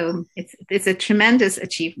them. So it's a tremendous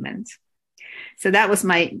achievement. So that was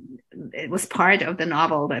it was part of the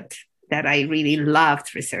novel that I really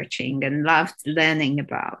loved researching and loved learning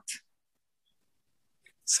about.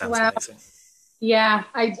 Sounds amazing. Yeah,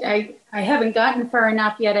 I haven't gotten far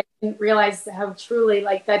enough yet. I didn't realize how truly,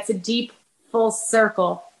 that's a deep full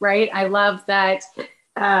circle, right? I love that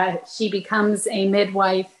she becomes a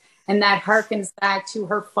midwife, and that harkens back to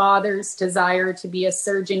her father's desire to be a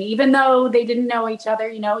surgeon, even though they didn't know each other.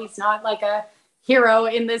 He's not like a hero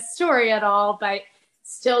in this story at all, but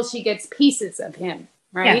still she gets pieces of him,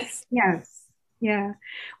 right? Yes. Yeah.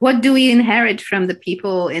 What do we inherit from the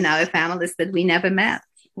people in our families that we never met?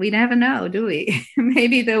 We never know, do we?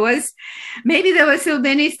 Maybe there was so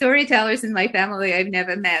many storytellers in my family I've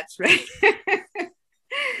never met, right?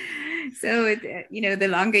 So the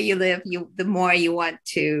longer you live, the more you want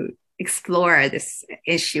to explore this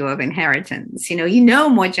issue of inheritance.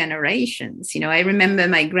 More generations. I remember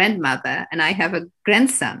my grandmother, and I have a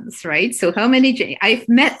grandsons, right? So I've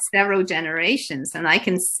met several generations, and I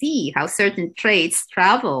can see how certain traits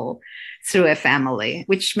travel through a family,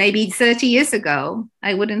 which maybe 30 years ago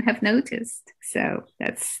I wouldn't have noticed. So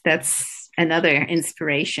that's another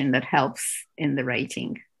inspiration that helps in the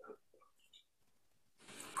writing.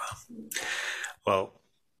 Well,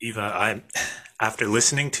 Eva, after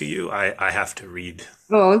listening to you, I have to read.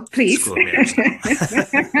 Oh, please. School of Manners now.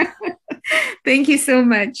 Thank you so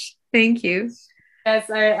much. Thank you. Yes,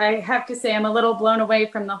 I have to say I'm a little blown away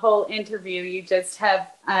from the whole interview. You just have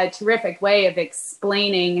a terrific way of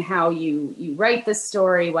explaining how you write the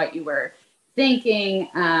story, what you were thinking.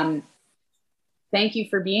 Thank you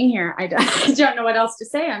for being here. I don't know what else to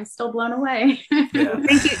say. I'm still blown away. Yeah.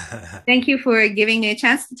 Thank you. Thank you for giving me a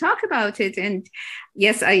chance to talk about it. And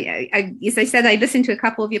yes, I as I said, I listened to a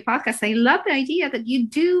couple of your podcasts. I love the idea that you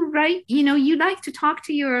do write, you like to talk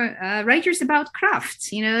to your writers about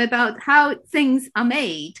crafts, about how things are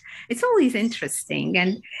made. It's always interesting.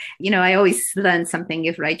 And, I always learn something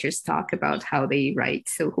if writers talk about how they write.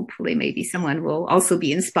 So hopefully maybe someone will also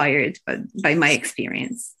be inspired by my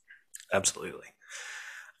experience. Absolutely.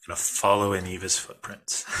 I'm going to follow in Eva's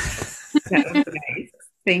footprints. That was nice.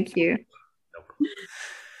 Thank you.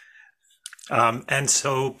 And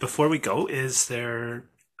so before we go, is there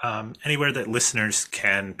anywhere that listeners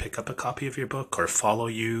can pick up a copy of your book or follow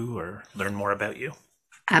you or learn more about you?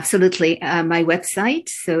 Absolutely. My website.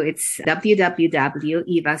 So it's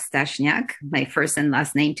www.evastashniak, my first and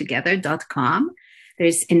last name together.com.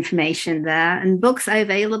 There's information there, and books are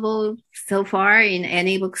available so far in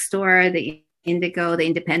any bookstore, the Indigo, the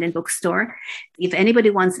independent bookstore. If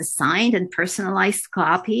anybody wants a signed and personalized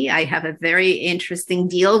copy, I have a very interesting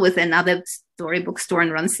deal with another storybook store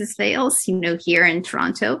in Roncesvalles, here in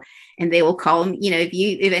Toronto. And they will call them,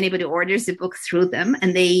 if anybody orders a book through them,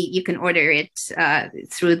 and you can order it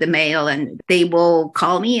through the mail, and they will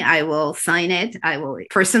call me. I will sign it. I will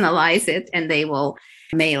personalize it, and they will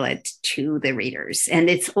mail it to the readers. And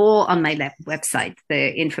it's all on my website,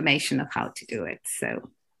 the information of how to do it.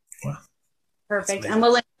 So. Wow. Perfect. And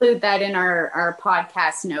we'll include that in our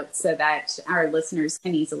podcast notes so that our listeners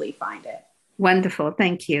can easily find it. Wonderful.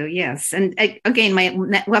 Thank you. Yes. And again, my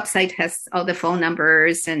website has all the phone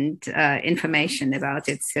numbers and information about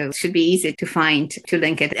it. So it should be easy to find, to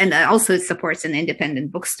link it. And also it supports an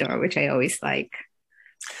independent bookstore, which I always like.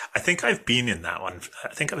 I think I've been in that one.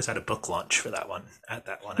 I think I was at a book launch for that one,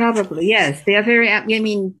 Probably, actually. Yes. They are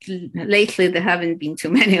lately there haven't been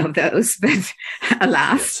too many of those, but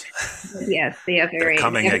alas, yes, they are very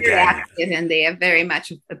active, and they are very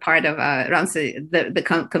much a part of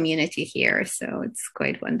the community here. So it's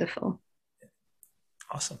quite wonderful.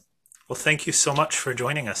 Awesome. Well, thank you so much for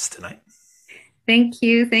joining us tonight. Thank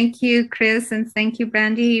you, Chris, and thank you,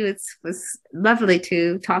 Brandy. It was lovely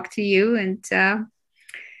to talk to you, and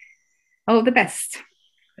all the best.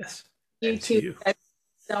 Yes. You too. Thank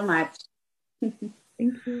you so much. Thank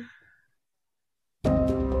you.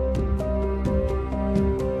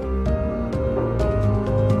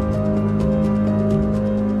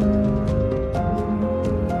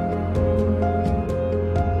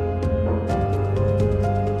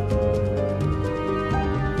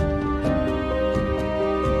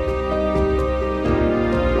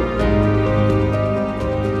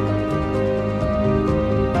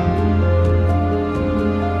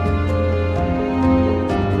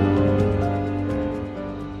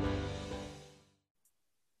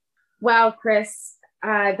 Wow, Chris,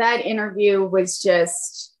 that interview was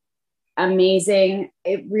just amazing.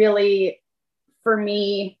 It really, for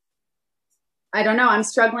me, I don't know, I'm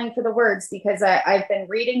struggling for the words because I've been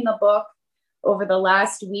reading the book over the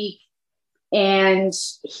last week and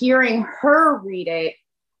hearing her read it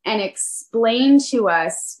and explain to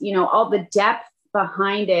us, all the depth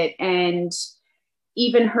behind it, and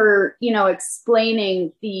even her,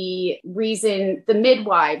 explaining the reason the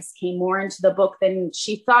midwives came more into the book than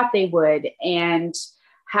she thought they would, and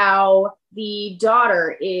how the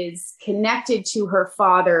daughter is connected to her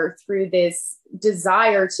father through this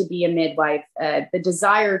desire to be a midwife, the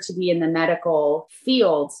desire to be in the medical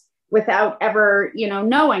field without ever,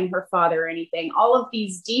 knowing her father or anything. All of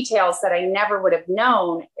these details that I never would have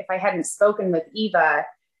known if I hadn't spoken with Eva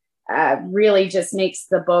really just makes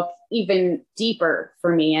the book even deeper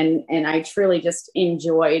for me. And I truly just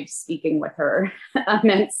enjoyed speaking with her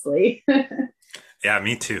immensely. Yeah,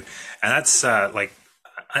 me too. And that's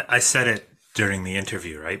I said it during the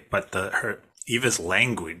interview, right? But Eva's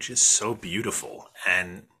language is so beautiful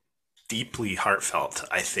and deeply heartfelt,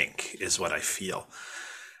 I think, is what I feel.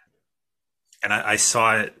 And I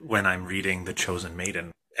saw it when I'm reading The Chosen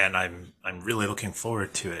Maiden, and I'm really looking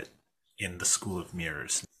forward to it in The School of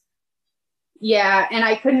Mirrors. Yeah, and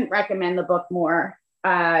I couldn't recommend the book more.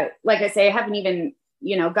 Like I say, I haven't even,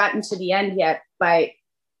 gotten to the end yet, but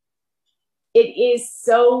it is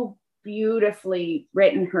so beautifully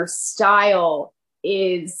written. Her style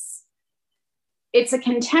it's a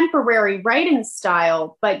contemporary writing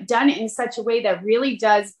style, but done in such a way that really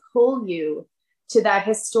does pull you to that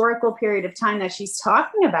historical period of time that she's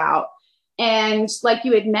talking about. And like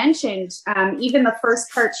you had mentioned, even the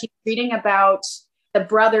first part, she's reading about the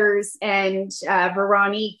brothers and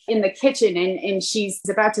Veronique in the kitchen, and she's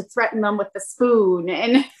about to threaten them with the spoon.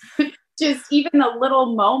 And just even the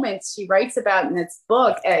little moments she writes about in this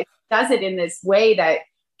book, does it in this way that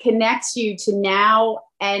connects you to now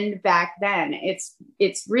and back then. It's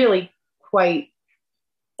really quite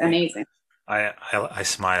amazing. I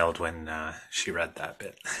smiled when she read that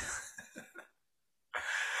bit.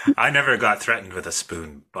 I never got threatened with a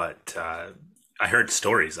spoon, but I heard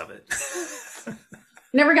stories of it.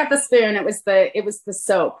 Never got the spoon. It was the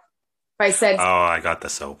soap. If I said, oh, I got the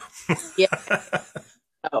soap. Yeah.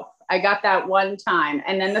 Oh, I got that one time,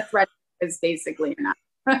 and then the threat is basically enough.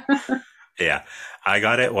 Yeah, I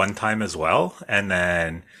got it one time as well, and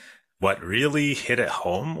then what really hit it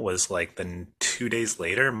home was like the 2 days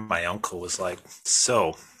later, my uncle was like,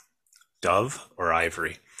 "So, Dove or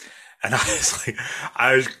Ivory?" And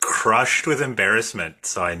I was crushed with embarrassment,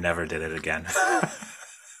 so I never did it again.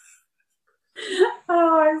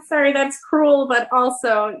 Oh, I'm sorry. That's cruel, but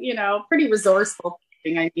also, pretty resourceful. I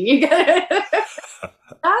mean, you get it.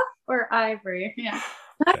 Dove or Ivory? Yeah.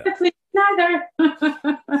 Neither.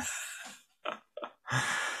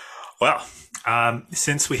 Well,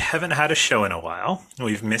 since we haven't had a show in a while,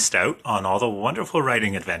 we've missed out on all the wonderful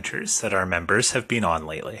writing adventures that our members have been on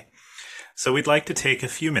lately. So we'd like to take a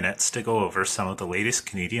few minutes to go over some of the latest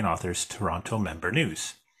Canadian Authors Toronto member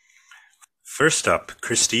news. First up,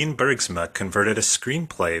 Christine Bergsma converted a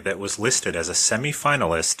screenplay that was listed as a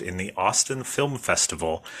semi-finalist in the Austin Film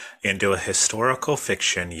Festival into a historical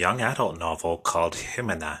fiction young adult novel called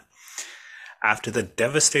Jimena. After the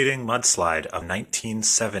devastating mudslide of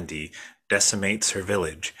 1970 decimates her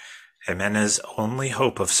village, Jimena's only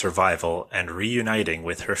hope of survival and reuniting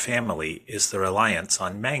with her family is the reliance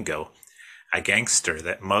on Mango, a gangster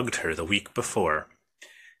that mugged her the week before.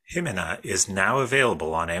 Jimena is now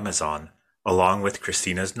available on Amazon, along with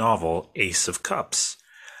Christina's novel Ace of Cups,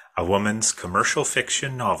 a woman's commercial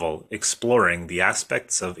fiction novel exploring the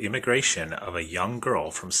aspects of immigration of a young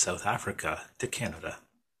girl from South Africa to Canada.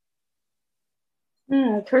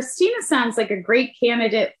 Christina sounds like a great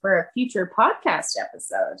candidate for a future podcast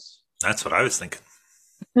episode. That's what I was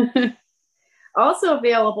thinking. Also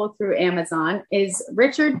available through Amazon is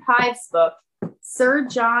Richard Pive's book, Sir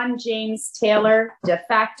John James Taylor, de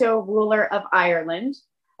facto ruler of Ireland,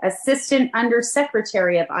 Assistant Under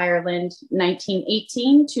Secretary of Ireland,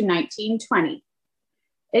 1918 to 1920.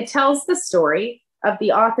 It tells the story of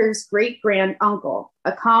the author's great-grand-uncle,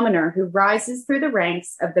 a commoner who rises through the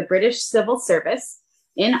ranks of the British civil service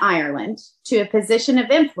in Ireland to a position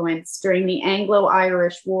of influence during the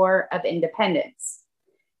Anglo-Irish War of Independence.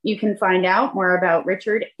 You can find out more about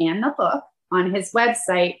Richard and the book on his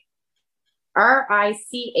website,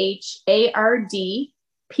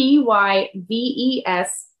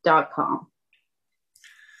 richardpyves.com.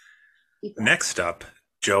 Next up,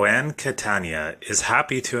 Joanne Catania is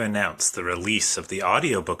happy to announce the release of the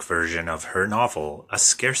audiobook version of her novel, A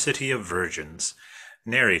Scarcity of Virgins,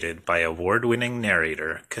 narrated by award-winning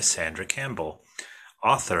narrator Cassandra Campbell,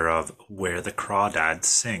 author of Where the Crawdads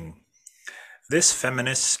Sing. This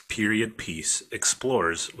feminist period piece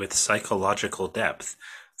explores with psychological depth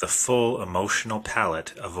the full emotional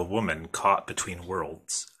palette of a woman caught between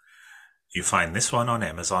worlds. You find this one on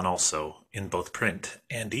Amazon also, in both print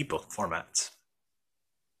and ebook formats.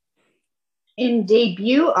 In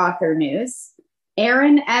debut author news,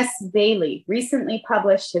 Aaron S. Bailey recently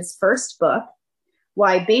published his first book,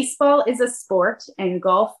 Why Baseball is a Sport and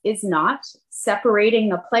Golf is Not, Separating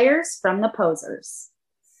the Players from the Posers.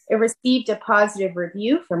 It received a positive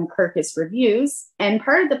review from Kirkus Reviews, and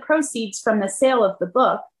part of the proceeds from the sale of the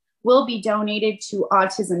book will be donated to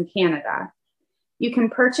Autism Canada. You can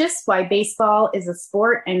purchase Why Baseball is a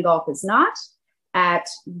Sport and Golf is Not at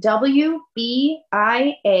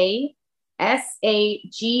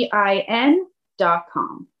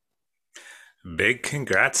WBIASAGIN.com. Big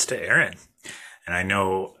congrats to Aaron. And I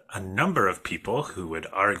know a number of people who would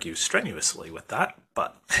argue strenuously with that,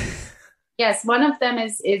 but... Yes, one of them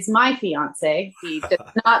is my fiance. He does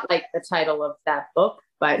not like the title of that book,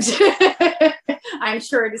 but I'm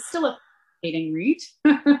sure it is still a fascinating read.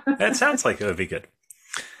 It sounds like it would be good.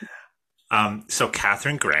 So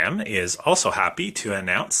Katharine Graham is also happy to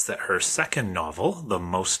announce that her second novel, The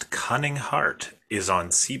Most Cunning Heart, is on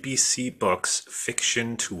CBC Books'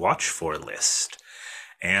 Fiction to Watch For list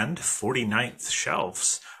and 49th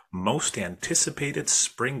Shelf's Most Anticipated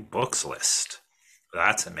Spring Books list.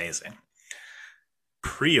 That's amazing.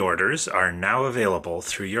 Pre-orders are now available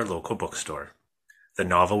through your local bookstore. The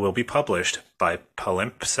novel will be published by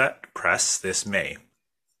Palimpsest Press this May.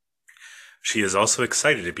 She is also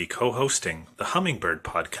excited to be co-hosting the Hummingbird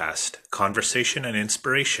podcast, Conversation and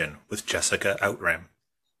Inspiration with Jessica Outram.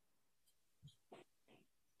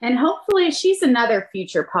 And hopefully she's another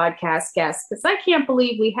future podcast guest, because I can't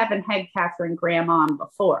believe we haven't had Katharine Graham on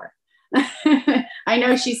before. I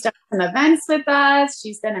know she's done some events with us.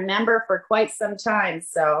 She's been a member for quite some time.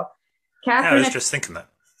 So, Katharine, I was just thinking that.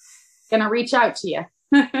 Going to reach out to you.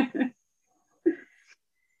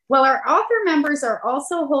 Well, our author members are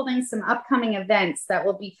also holding some upcoming events that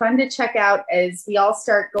will be fun to check out as we all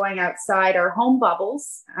start going outside our home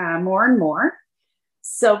bubbles more and more.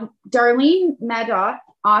 So Darlene Maddock,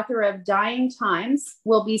 author of Dying Times,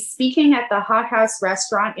 will be speaking at the Hot House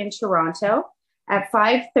Restaurant in Toronto at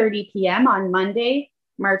 5:30 p.m. on Monday,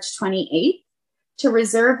 March 28th. To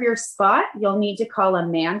reserve your spot, you'll need to call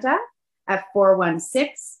Amanda at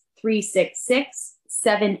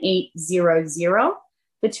 416-366-7800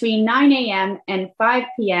 between 9 a.m. and 5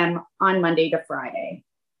 p.m. on Monday to Friday.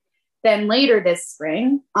 Then later this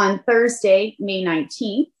spring, on Thursday, May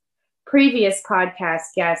 19th, previous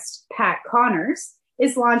podcast guest Pat Connors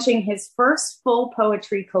is launching his first full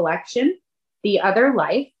poetry collection, The Other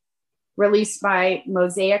Life, released by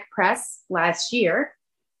Mosaic Press last year,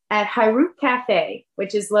 at Harout Cafe,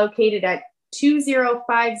 which is located at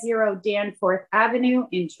 2050 Danforth Avenue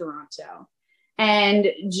in Toronto. And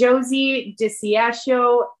Josie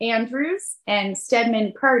DiCiascio Andrews and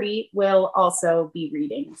Stedman Purdy will also be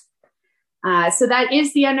reading. So that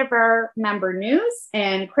is the end of our member news.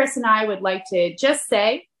 And Chris and I would like to just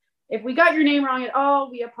say, if we got your name wrong at all,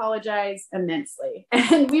 we apologize immensely.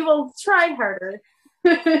 And we will try harder.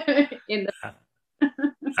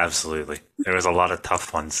 Absolutely. There was a lot of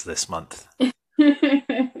tough ones this month.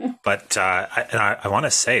 But I want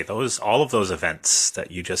to say all of those events that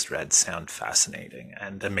you just read sound fascinating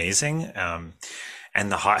and amazing.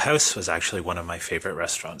 And the Hot House was actually one of my favorite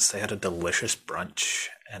restaurants. They had a delicious brunch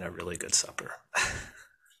and a really good supper.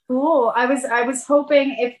 Cool. I was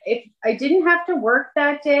hoping if I didn't have to work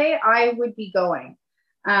that day, I would be going.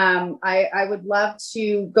 I would love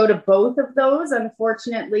to go to both of those.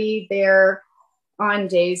 Unfortunately, they're on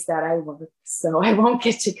days that I work, so I won't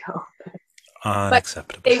get to go.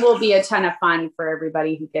 Unacceptable. But they will be a ton of fun for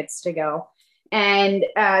everybody who gets to go. And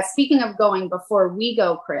speaking of going, before we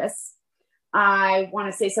go, Chris, I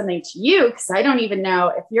want to say something to you because I don't even know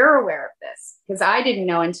if you're aware of this, because I didn't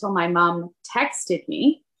know until my mom texted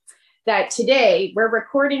me that today, we're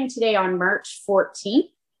recording today on March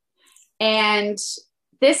 14th. And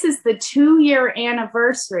this is the 2-year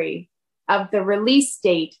anniversary of the release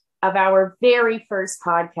date of our very first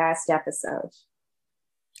podcast episode.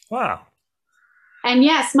 Wow. And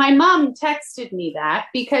yes, my mom texted me that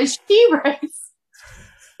because she writes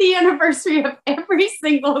the anniversary of every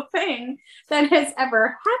single thing that has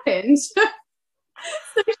ever happened. So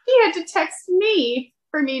she had to text me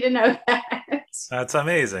for me to know that. That's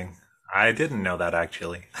amazing. I didn't know that,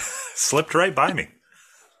 actually. Slipped right by me.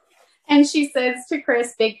 And she says to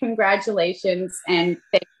Chris, big congratulations and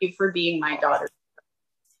thank you for being my daughter.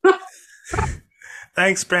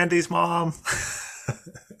 Thanks, Brandy's mom.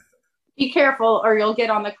 Be careful or you'll get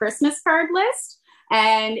on the Christmas card list.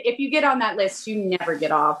 And if you get on that list, you never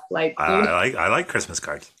get off. I like Christmas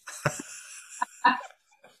cards.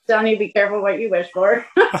 Don't you be careful what you wish for.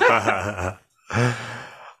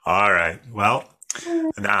 All right. Well,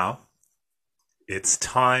 now it's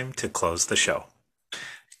time to close the show.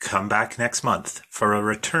 Come back next month for a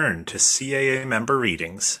return to CAA member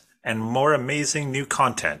readings and more amazing new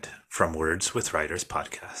content from Words with Writers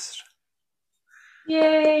podcast.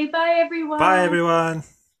 Yay. Bye, everyone. Bye, everyone.